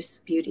and use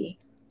beauty?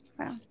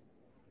 Wow.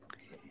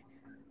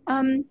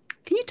 Can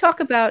you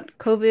talk about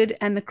COVID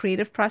and the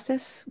creative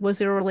process? Was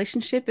there a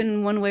relationship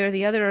in one way or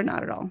the other or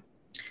not at all?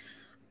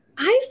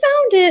 I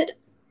found it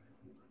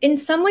in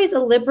some ways a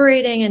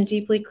liberating and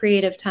deeply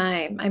creative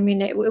time. I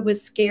mean, it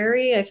was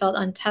scary. I felt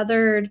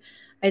untethered.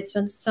 I'd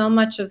spent so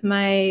much of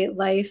my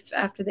life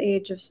after the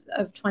age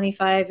of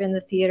 25 in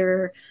the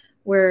theater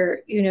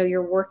where, you know,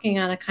 you're working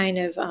on a kind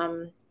of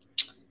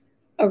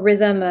a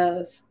rhythm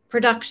of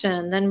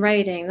production, then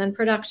writing, then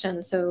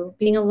production. So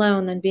being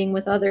alone, then being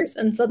with others.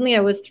 And suddenly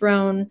I was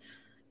thrown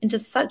into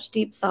such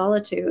deep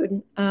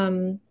solitude.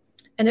 And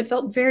it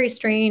felt very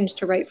strange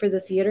to write for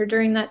the theater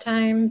during that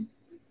time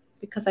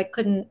because I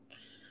couldn't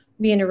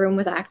be in a room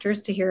with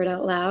actors to hear it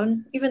out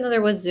loud, even though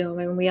there was Zoom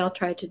and we all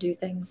tried to do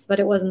things, but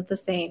it wasn't the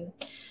same.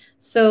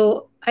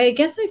 So I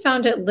guess I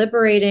found it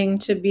liberating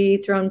to be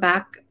thrown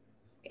back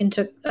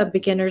into a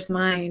beginner's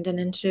mind and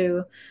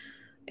into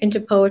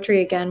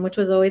poetry again, which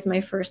was always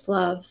my first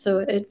love. So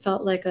it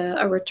felt like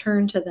a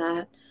return to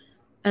that.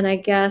 And I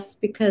guess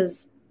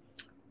because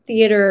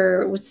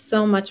theater was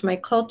so much my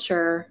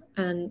culture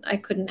and I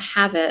couldn't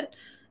have it,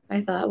 I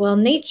thought, well,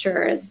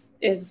 nature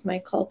is my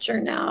culture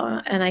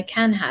now and I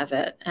can have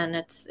it. And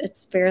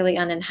it's fairly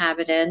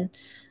uninhabited.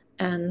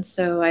 And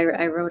so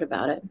I wrote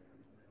about it.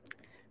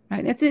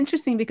 Right. It's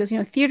interesting because, you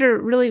know, theater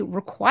really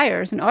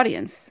requires an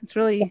audience. It's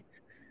really,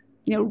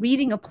 you know,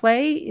 reading a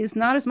play is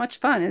not as much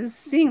fun as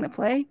seeing the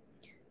play.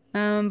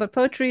 But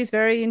poetry is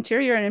very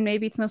interior, and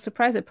maybe it's no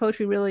surprise that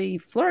poetry really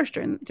flourished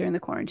during the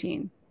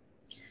quarantine.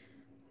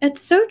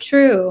 It's so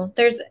true.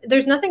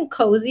 There's nothing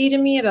cozy to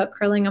me about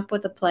curling up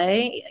with a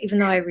play, even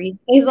though I read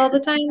plays all the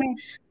time.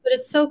 But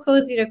it's so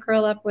cozy to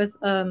curl up with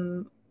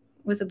a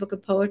book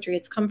of poetry.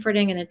 It's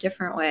comforting in a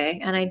different way.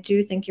 And I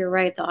do think you're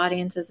right. The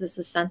audience is this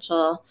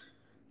essential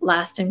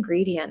last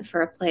ingredient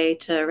for a play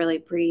to really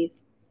breathe.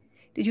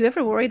 Did you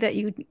ever worry that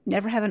you'd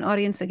never have an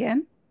audience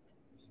again?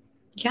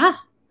 Yeah,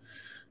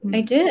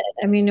 I did.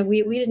 I mean,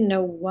 we didn't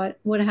know what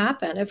would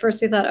happen. At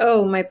first we thought,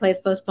 oh, my play's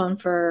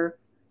postponed for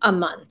a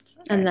month.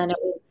 And then it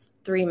was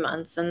 3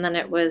 months, and then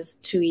it was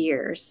 2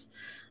 years.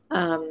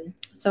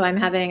 So I'm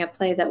having a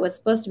play that was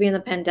supposed to be in the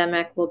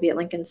pandemic, will be at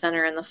Lincoln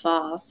Center in the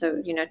fall.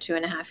 So,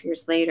 2.5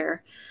 years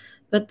later,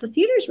 but the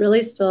theater's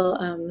really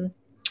still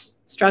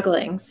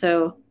struggling.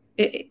 So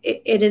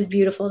it is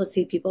beautiful to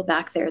see people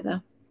back there,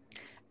 though.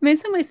 I mean, in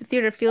some ways, the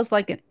theater feels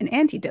like an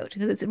antidote,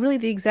 because it's really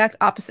the exact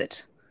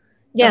opposite.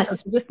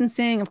 Yes. Of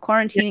distancing, of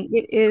quarantining.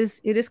 Yeah.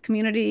 It is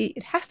community.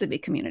 It has to be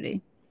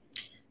community.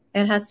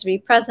 It has to be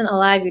present,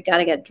 alive. You got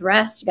to get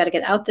dressed. You got to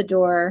get out the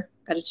door.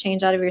 Got to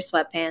change out of your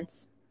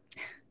sweatpants.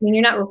 I mean,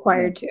 you're not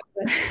required to.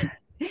 But.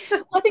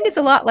 Well, I think it's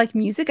a lot like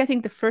music. I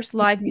think the first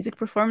live music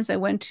performance I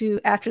went to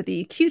after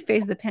the acute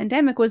phase of the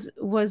pandemic was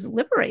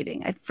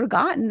liberating. I'd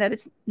forgotten that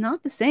it's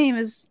not the same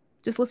as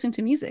just listening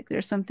to music.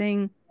 There's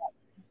something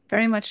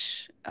very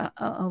much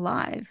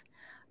alive.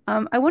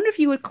 I wonder if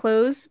you would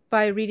close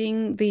by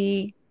reading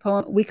the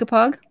poem Weike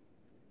Wang.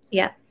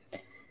 Yeah.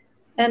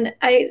 And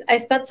I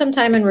spent some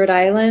time in Rhode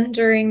Island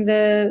during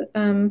the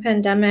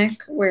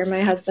pandemic, where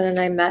my husband and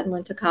I met and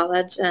went to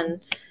college.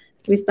 And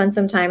we spent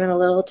some time in a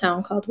little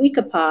town called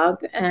Weike Wang.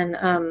 And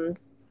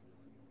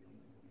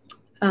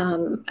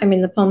I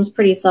mean, the poem's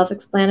pretty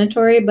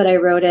self-explanatory, but I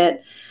wrote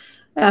it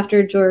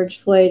after George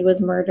Floyd was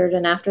murdered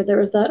and after there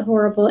was that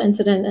horrible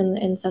incident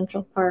in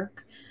Central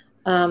Park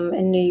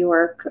in New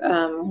York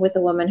with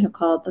a woman who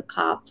called the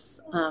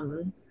cops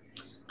on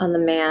the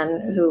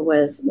man who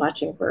was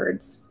watching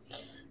birds.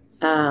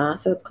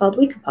 So it's called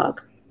Weike Wang.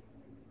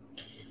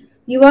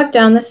 You walk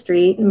down the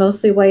street,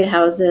 mostly white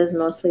houses,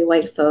 mostly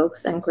white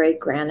folks, and gray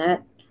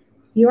granite.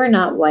 You are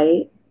not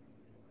white,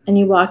 and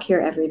you walk here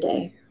every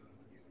day.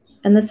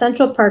 And the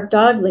Central Park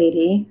dog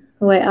lady,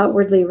 who I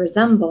outwardly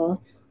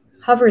resemble,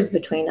 hovers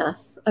between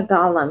us, a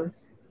golem.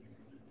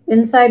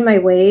 Inside my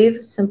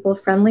wave, simple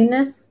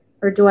friendliness,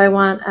 or do I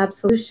want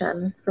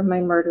absolution from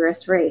my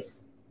murderous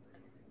race?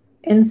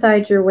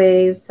 Inside your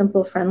wave,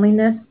 simple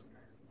friendliness,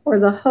 or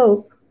the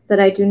hope that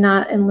I do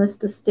not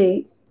enlist the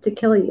state to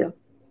kill you?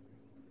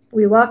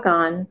 We walk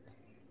on.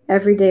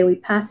 Every day we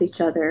pass each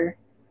other.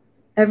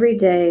 Every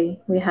day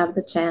we have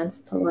the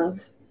chance to love.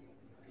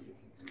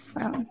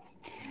 Wow.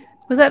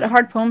 Was that a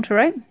hard poem to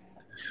write?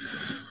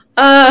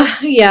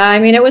 Yeah, I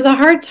mean, it was a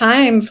hard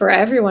time for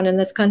everyone in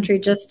this country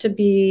just to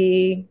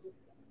be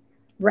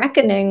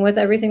reckoning with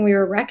everything we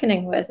were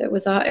reckoning with. It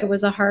was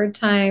a hard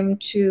time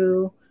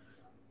to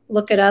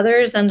look at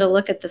others and to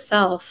look at the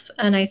self.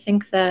 And I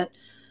think that,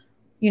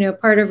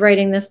 part of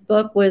writing this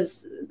book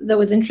was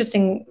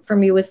interesting for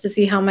me was to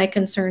see how my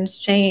concerns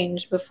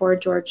changed before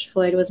George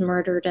Floyd was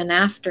murdered and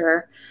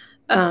after,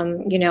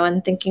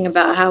 and thinking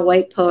about how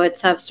white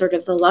poets have sort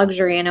of the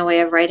luxury in a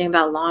way of writing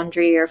about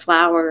laundry or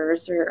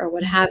flowers or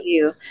what have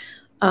you,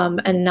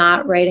 and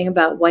not writing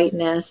about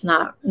whiteness,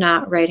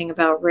 not writing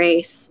about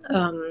race.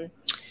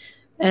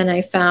 And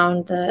I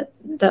found that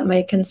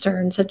my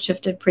concerns had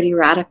shifted pretty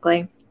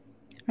radically.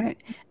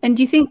 Right. And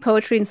do you think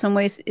poetry in some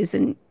ways is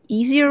an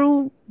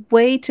easier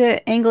way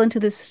to angle into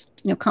this,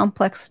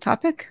 complex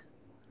topic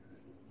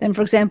than,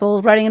 for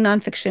example, writing a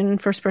nonfiction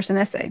first-person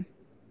essay?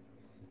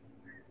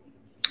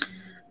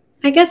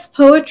 I guess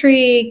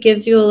poetry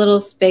gives you a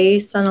little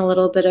space and a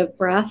little bit of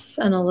breath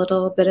and a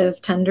little bit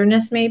of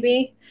tenderness,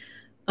 maybe.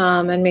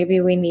 And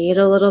maybe we need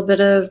a little bit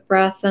of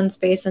breath and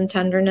space and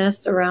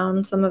tenderness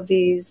around some of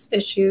these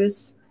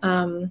issues.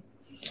 And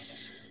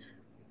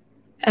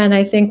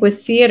I think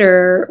with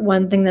theater,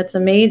 one thing that's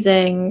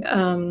amazing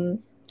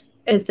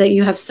is that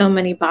you have so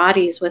many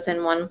bodies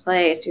within one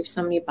place. You have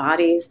so many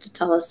bodies to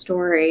tell a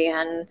story,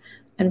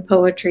 and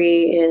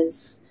poetry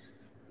is,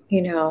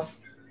 in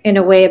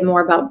a way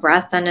more about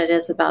breath than it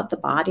is about the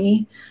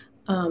body.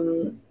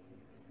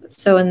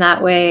 So in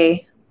that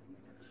way,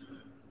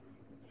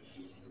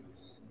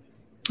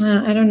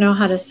 I don't know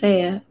how to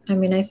say it. I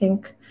mean, I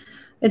think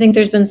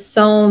there's been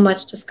so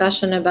much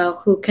discussion about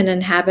who can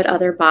inhabit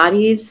other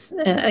bodies,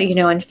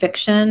 in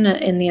fiction,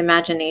 in the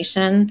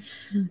imagination.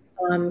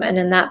 And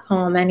in that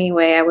poem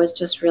anyway, I was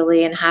just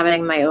really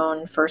inhabiting my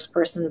own first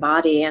person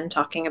body and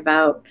talking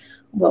about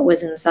what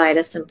was inside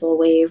a simple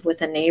wave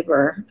with a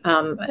neighbor.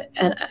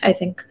 And I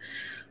think,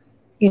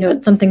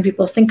 it's something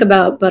people think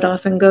about, but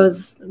often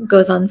goes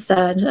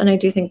unsaid. And I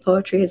do think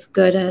poetry is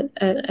good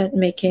at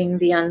making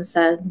the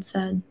unsaid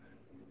said.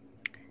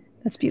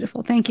 That's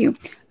beautiful. Thank you.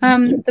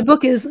 The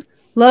book is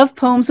Love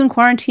Poems in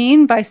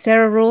Quarantine by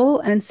Sarah Ruhl.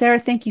 And Sarah,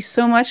 thank you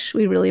so much.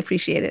 We really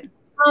appreciate it.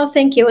 Oh,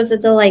 thank you. It was a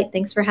delight.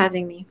 Thanks for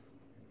having me.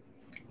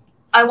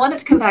 I wanted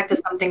to come back to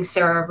something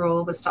Sarah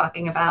Ruhl was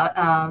talking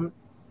about.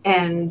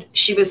 And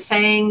she was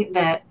saying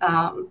that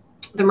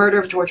the murder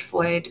of George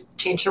Floyd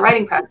changed her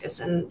writing practice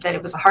and that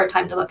it was a hard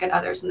time to look at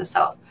others in the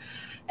self.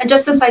 And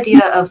just this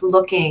idea of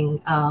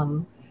looking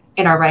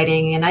in our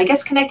writing, and I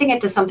guess connecting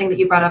it to something that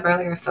you brought up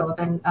earlier, Phillip,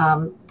 and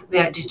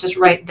that to just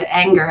write the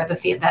anger,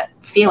 that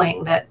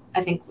feeling that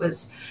I think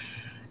was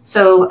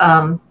so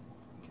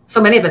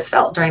many of us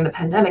felt during the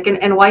pandemic.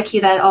 And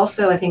Weike, that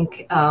also I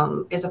think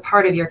is a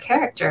part of your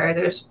character.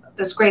 There's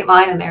this great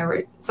line in there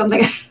where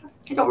something,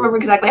 I don't remember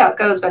exactly how it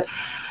goes, but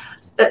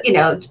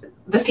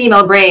the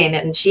female brain,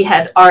 and she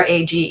had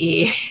RAGE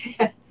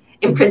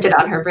imprinted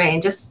on her brain.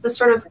 Just the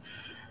sort of,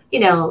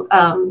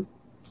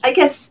 I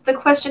guess the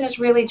question is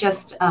really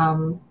just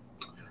how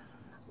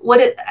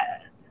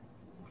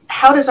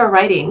does our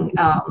writing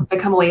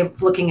become a way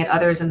of looking at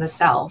others and the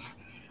self?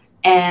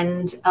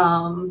 And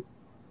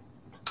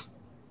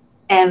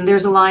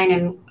there's a line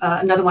in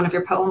another one of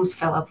your poems,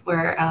 Philip,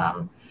 where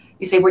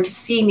you say, where to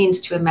see means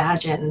to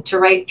imagine, to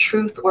write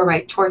truth or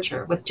write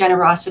torture, with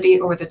generosity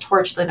or with a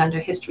torch lit under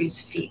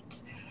history's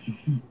feet.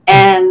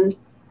 And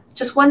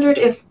just wondered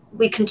if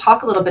we can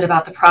talk a little bit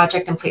about the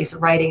project and place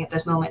of writing at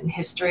this moment in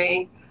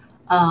history.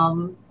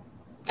 And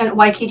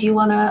Weike, do you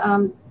want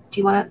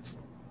to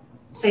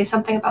say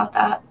something about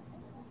that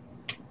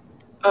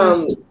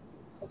first?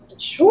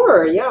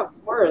 Sure. Yeah,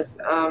 of course.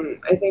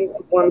 I think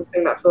one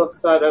thing that Philip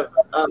said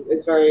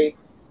is very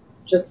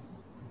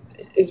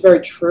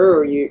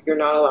true. You're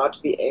not allowed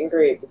to be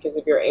angry, because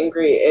if you're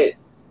angry, it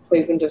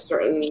plays into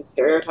certain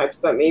stereotypes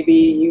that maybe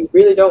you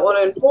really don't want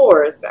to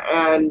enforce,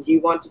 and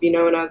you want to be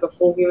known as a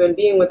full human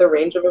being with a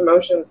range of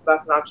emotions.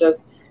 That's not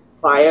just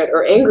quiet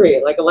or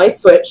angry, like a light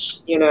switch,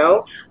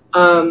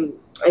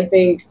 I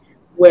think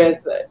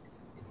with the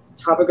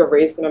topic of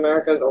race in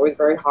America is always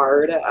very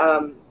hard.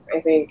 I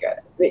think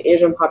the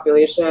Asian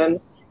population,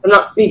 I'm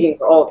not speaking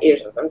for all of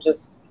Asians, I'm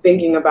just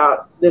thinking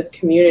about this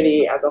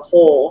community as a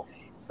whole.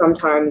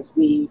 Sometimes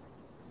we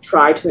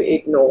try to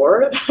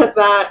ignore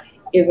that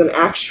is an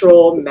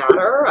actual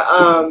matter,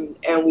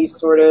 and we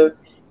sort of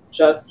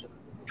just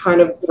kind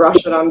of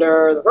brush it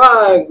under the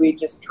rug. We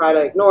just try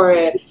to ignore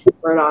it.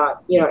 We're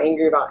not,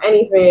 angry about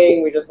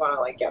anything. We just want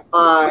to get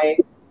by.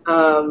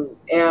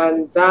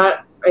 And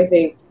that, I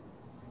think,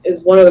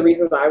 is one of the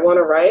reasons I want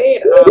to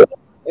write,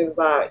 is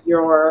that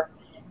you're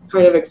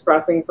kind of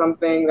expressing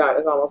something that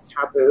is almost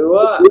taboo.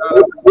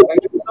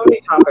 There's so many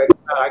topics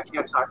that I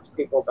can't talk to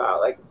people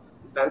about, like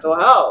mental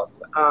health,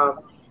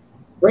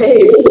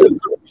 race,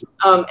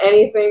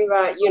 anything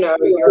that, you're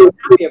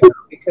happy about,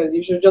 because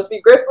you should just be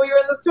grateful you're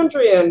in this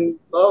country and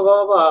blah,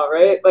 blah, blah,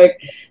 right?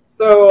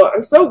 So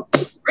I'm so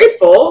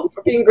grateful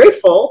for being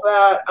grateful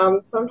that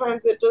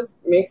sometimes it just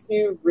makes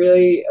you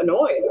really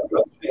annoyed and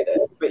frustrated,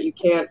 but you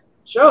can't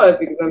show it,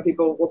 because then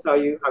people will tell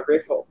you how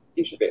grateful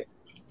you should be.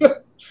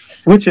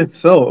 Which is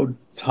so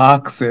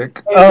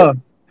toxic. Just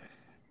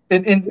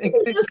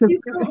be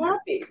so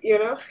happy,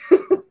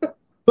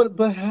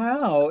 But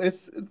how?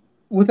 It's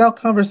without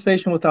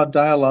conversation, without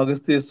dialogue,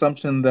 it's the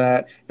assumption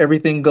that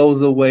everything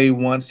goes away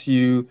once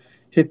you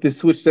hit the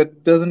switch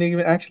that doesn't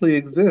even actually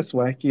exist,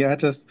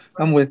 Weike.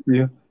 I'm with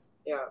you.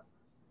 Yeah.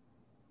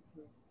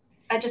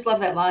 I just love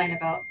that line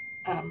about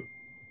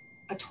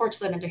a torch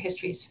lit under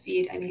history's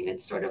feet. I mean,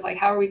 it's sort of like,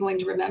 how are we going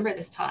to remember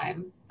this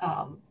time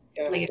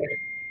later?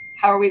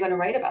 How are we going to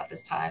write about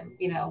this time,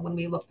 when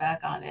we look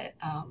back on it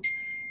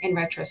in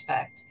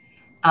retrospect?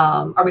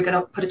 Are we going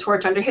to put a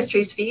torch under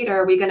history's feet,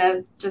 or are we going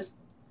to just,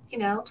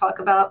 talk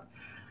about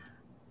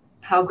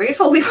how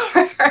grateful we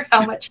were,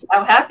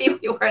 how happy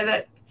we were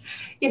that,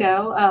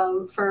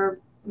 for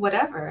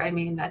whatever? I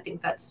mean, I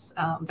think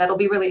that'll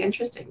be really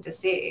interesting to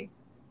see.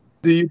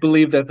 Do you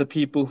believe that the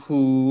people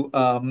who,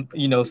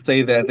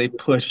 say that they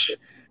push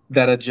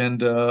that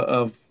agenda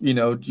of,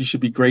 you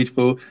should be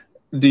grateful,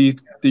 do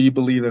you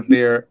believe that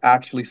they're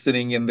actually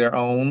sitting in their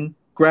own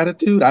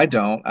gratitude? I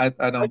don't. I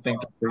don't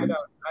think.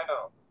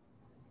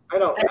 I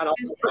don't at all.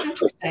 It's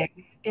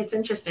interesting. It's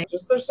interesting.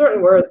 Just there's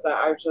certain words that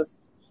I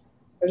just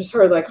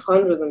heard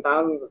hundreds and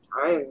thousands of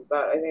times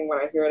that I think when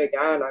I hear it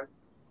again,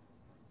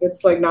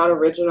 it's not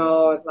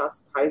original. It's not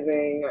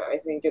surprising. I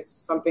think it's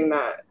something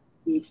that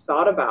we've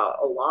thought about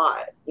a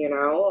lot.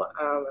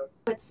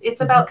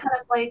 It's about kind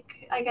of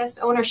I guess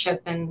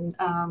ownership and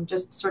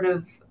just sort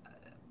of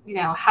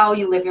how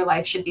you live your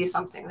life should be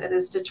something that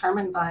is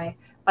determined by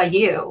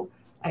you,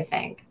 I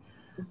think.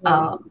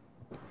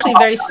 Actually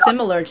very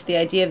similar to the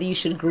idea that you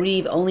should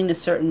grieve only in a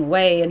certain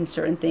way, and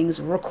certain things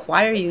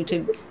require you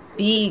to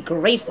be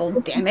grateful,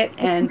 damn it.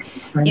 And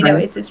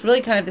it's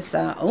really kind of this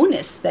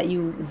onus that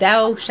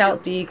thou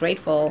shalt be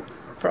grateful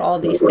for all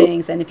these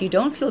things, and if you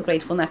don't feel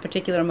grateful in that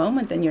particular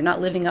moment, then you're not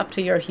living up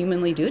to your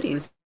humanly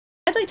duties.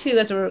 I'd like to,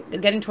 as we're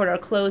getting toward our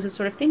close, is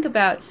sort of think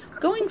about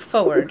going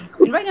forward.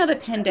 And right now, the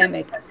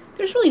pandemic,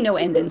 there's really no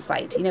end in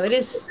sight. It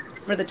is,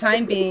 for the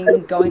time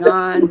being, going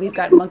on. We've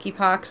got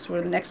monkeypox,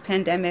 we're the next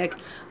pandemic.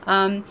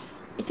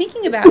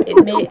 Thinking about how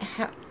it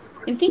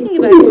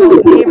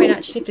may or may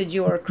not shifted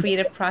your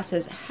creative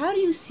process, how do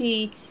you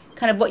see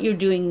kind of what you're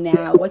doing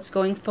now, what's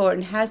going forward,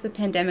 and has the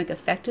pandemic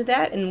affected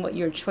that and what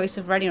your choice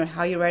of writing or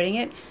how you're writing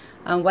it?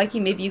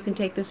 Weike, maybe you can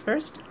take this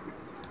first.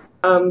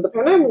 The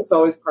pandemic is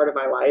always part of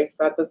my life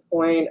at this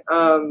point.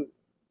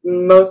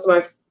 Most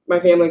of my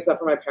family, except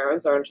for my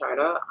parents, are in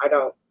China. I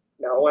don't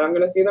know when I'm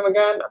going to see them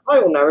again. I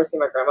probably will never see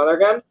my grandmother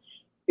again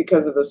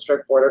because of the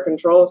strict border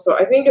control. So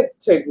I think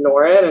to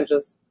ignore it and it's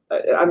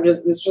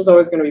just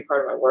always going to be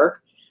part of my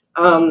work.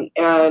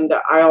 And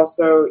I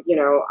also,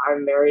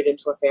 I'm married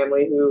into a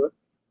family who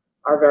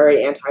are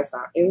very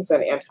anti-science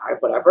and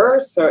anti-whatever.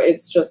 So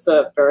it's just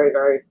a very,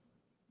 very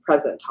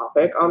present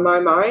topic on my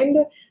mind.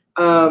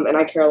 And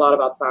I care a lot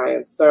about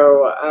science.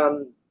 So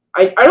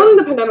I don't think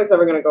the pandemic's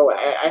ever going to go away.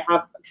 I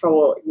have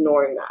trouble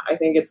ignoring that. I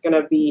think it's going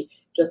to be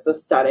just the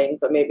setting,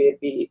 but maybe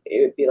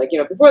it would be like,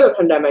 before the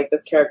pandemic,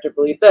 this character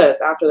believed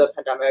this, after the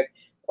pandemic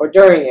or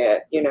during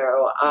it,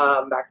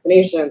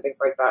 vaccination, things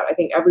like that. I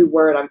think every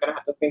word I'm going to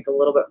have to think a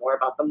little bit more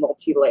about the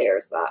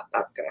multi-layers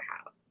that's going to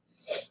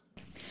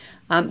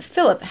have.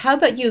 Phillip, how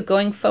about you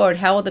going forward?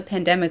 How will the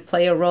pandemic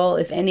play a role,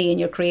 if any, in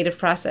your creative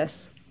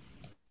process?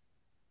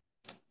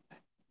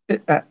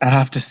 I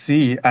have to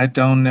see. I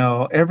don't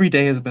know. Every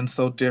day has been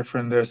so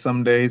different. There's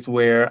some days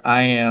where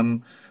I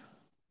am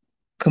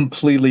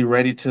completely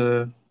ready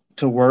to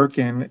work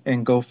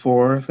and go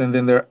forth. And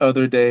then there are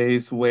other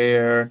days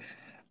where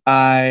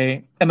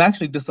I am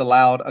actually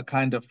disallowed a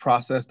kind of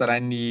process that I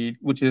need,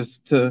 which is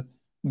to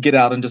get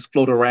out and just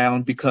float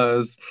around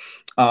because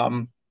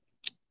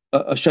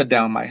a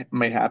shutdown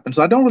may happen.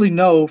 So I don't really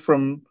know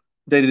from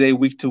day to day,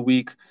 week to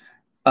week,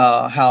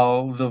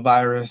 how the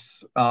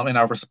virus and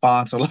our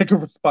response or lack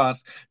of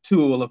response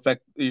to it will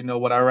affect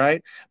what I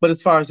write. But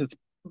as far as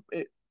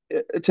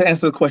to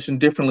answer the question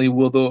differently,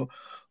 will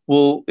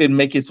it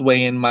make its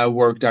way in my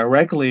work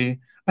directly?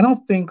 I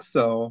don't think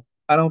so.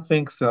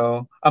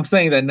 I'm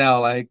saying that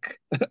now, like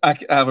I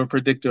have a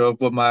predictor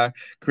of what my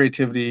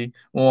creativity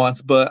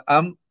wants, but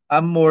I'm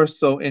more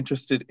so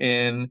interested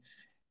in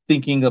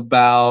thinking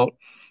about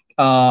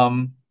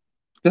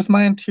just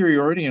my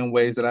interiority in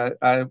ways that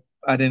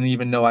I didn't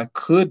even know I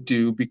could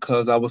do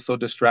because I was so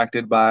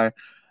distracted by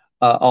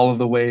all of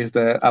the ways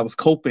that I was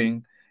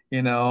coping.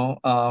 Now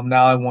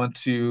I want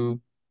to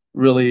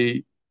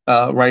really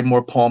write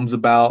more poems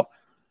about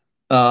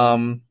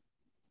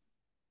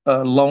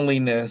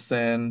loneliness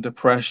and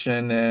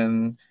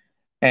depression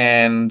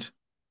and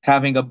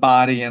having a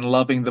body and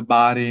loving the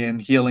body and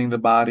healing the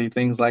body,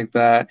 things like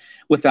that,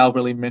 without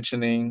really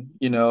mentioning,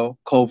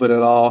 COVID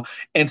at all.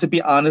 And to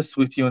be honest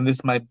with you, and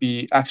this might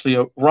be actually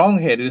a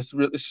wrong-headed,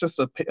 it's just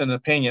an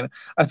opinion.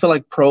 I feel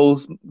like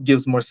prose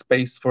gives more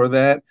space for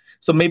that.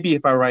 So maybe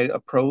if I write a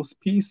prose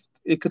piece,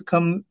 it could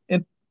come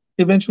in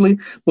eventually.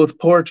 With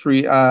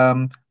poetry, I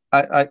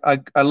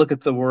look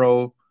at the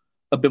world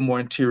a bit more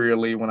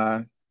interiorly when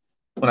I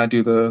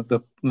do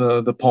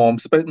the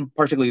poems,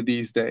 particularly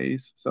these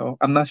days. So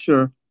I'm not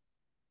sure.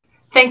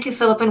 Thank you,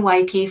 Phillip and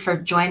Weike, for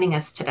joining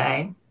us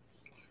today.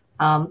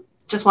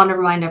 Just want to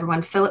remind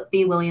everyone, Phillip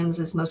B.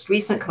 Williams' most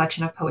recent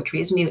collection of poetry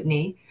is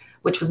Mutiny,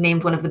 which was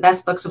named one of the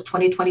best books of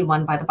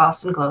 2021 by the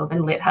Boston Globe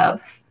and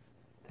LitHub.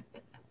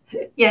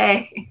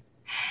 Yay.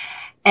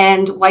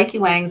 And Weike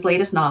Wang's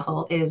latest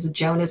novel is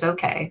Joan is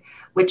Okay,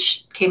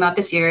 which came out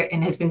this year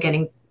and has been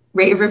getting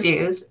rave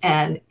reviews,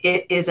 and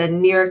it is a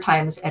New York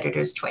Times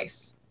editor's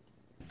choice.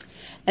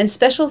 And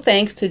special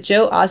thanks to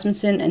Joe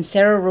Osmundson and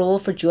Sarah Ruhl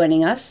for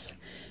joining us.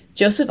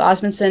 Joseph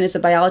Osmundson is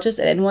a biologist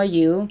at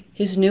NYU.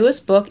 His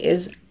newest book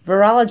is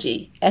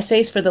Virology,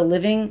 Essays for the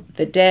Living,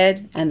 the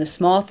Dead, and the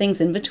Small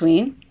Things in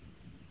Between.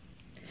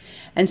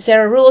 And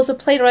Sarah Ruhl is a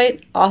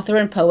playwright, author,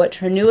 and poet.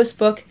 Her newest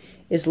book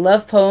is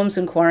Love Poems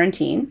in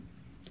Quarantine.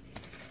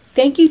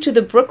 Thank you to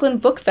the Brooklyn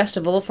Book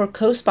Festival for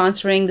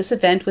co-sponsoring this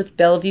event with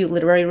Bellevue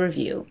Literary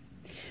Review.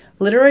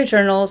 Literary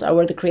journals are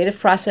where the creative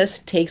process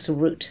takes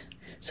root.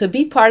 So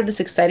be part of this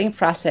exciting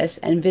process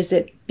and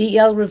visit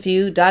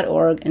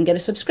blreview.org and get a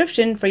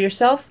subscription for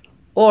yourself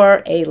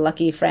or a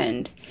lucky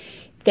friend.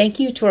 Thank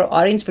you to our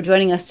audience for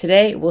joining us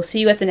today. We'll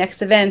see you at the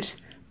next event.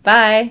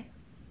 Bye.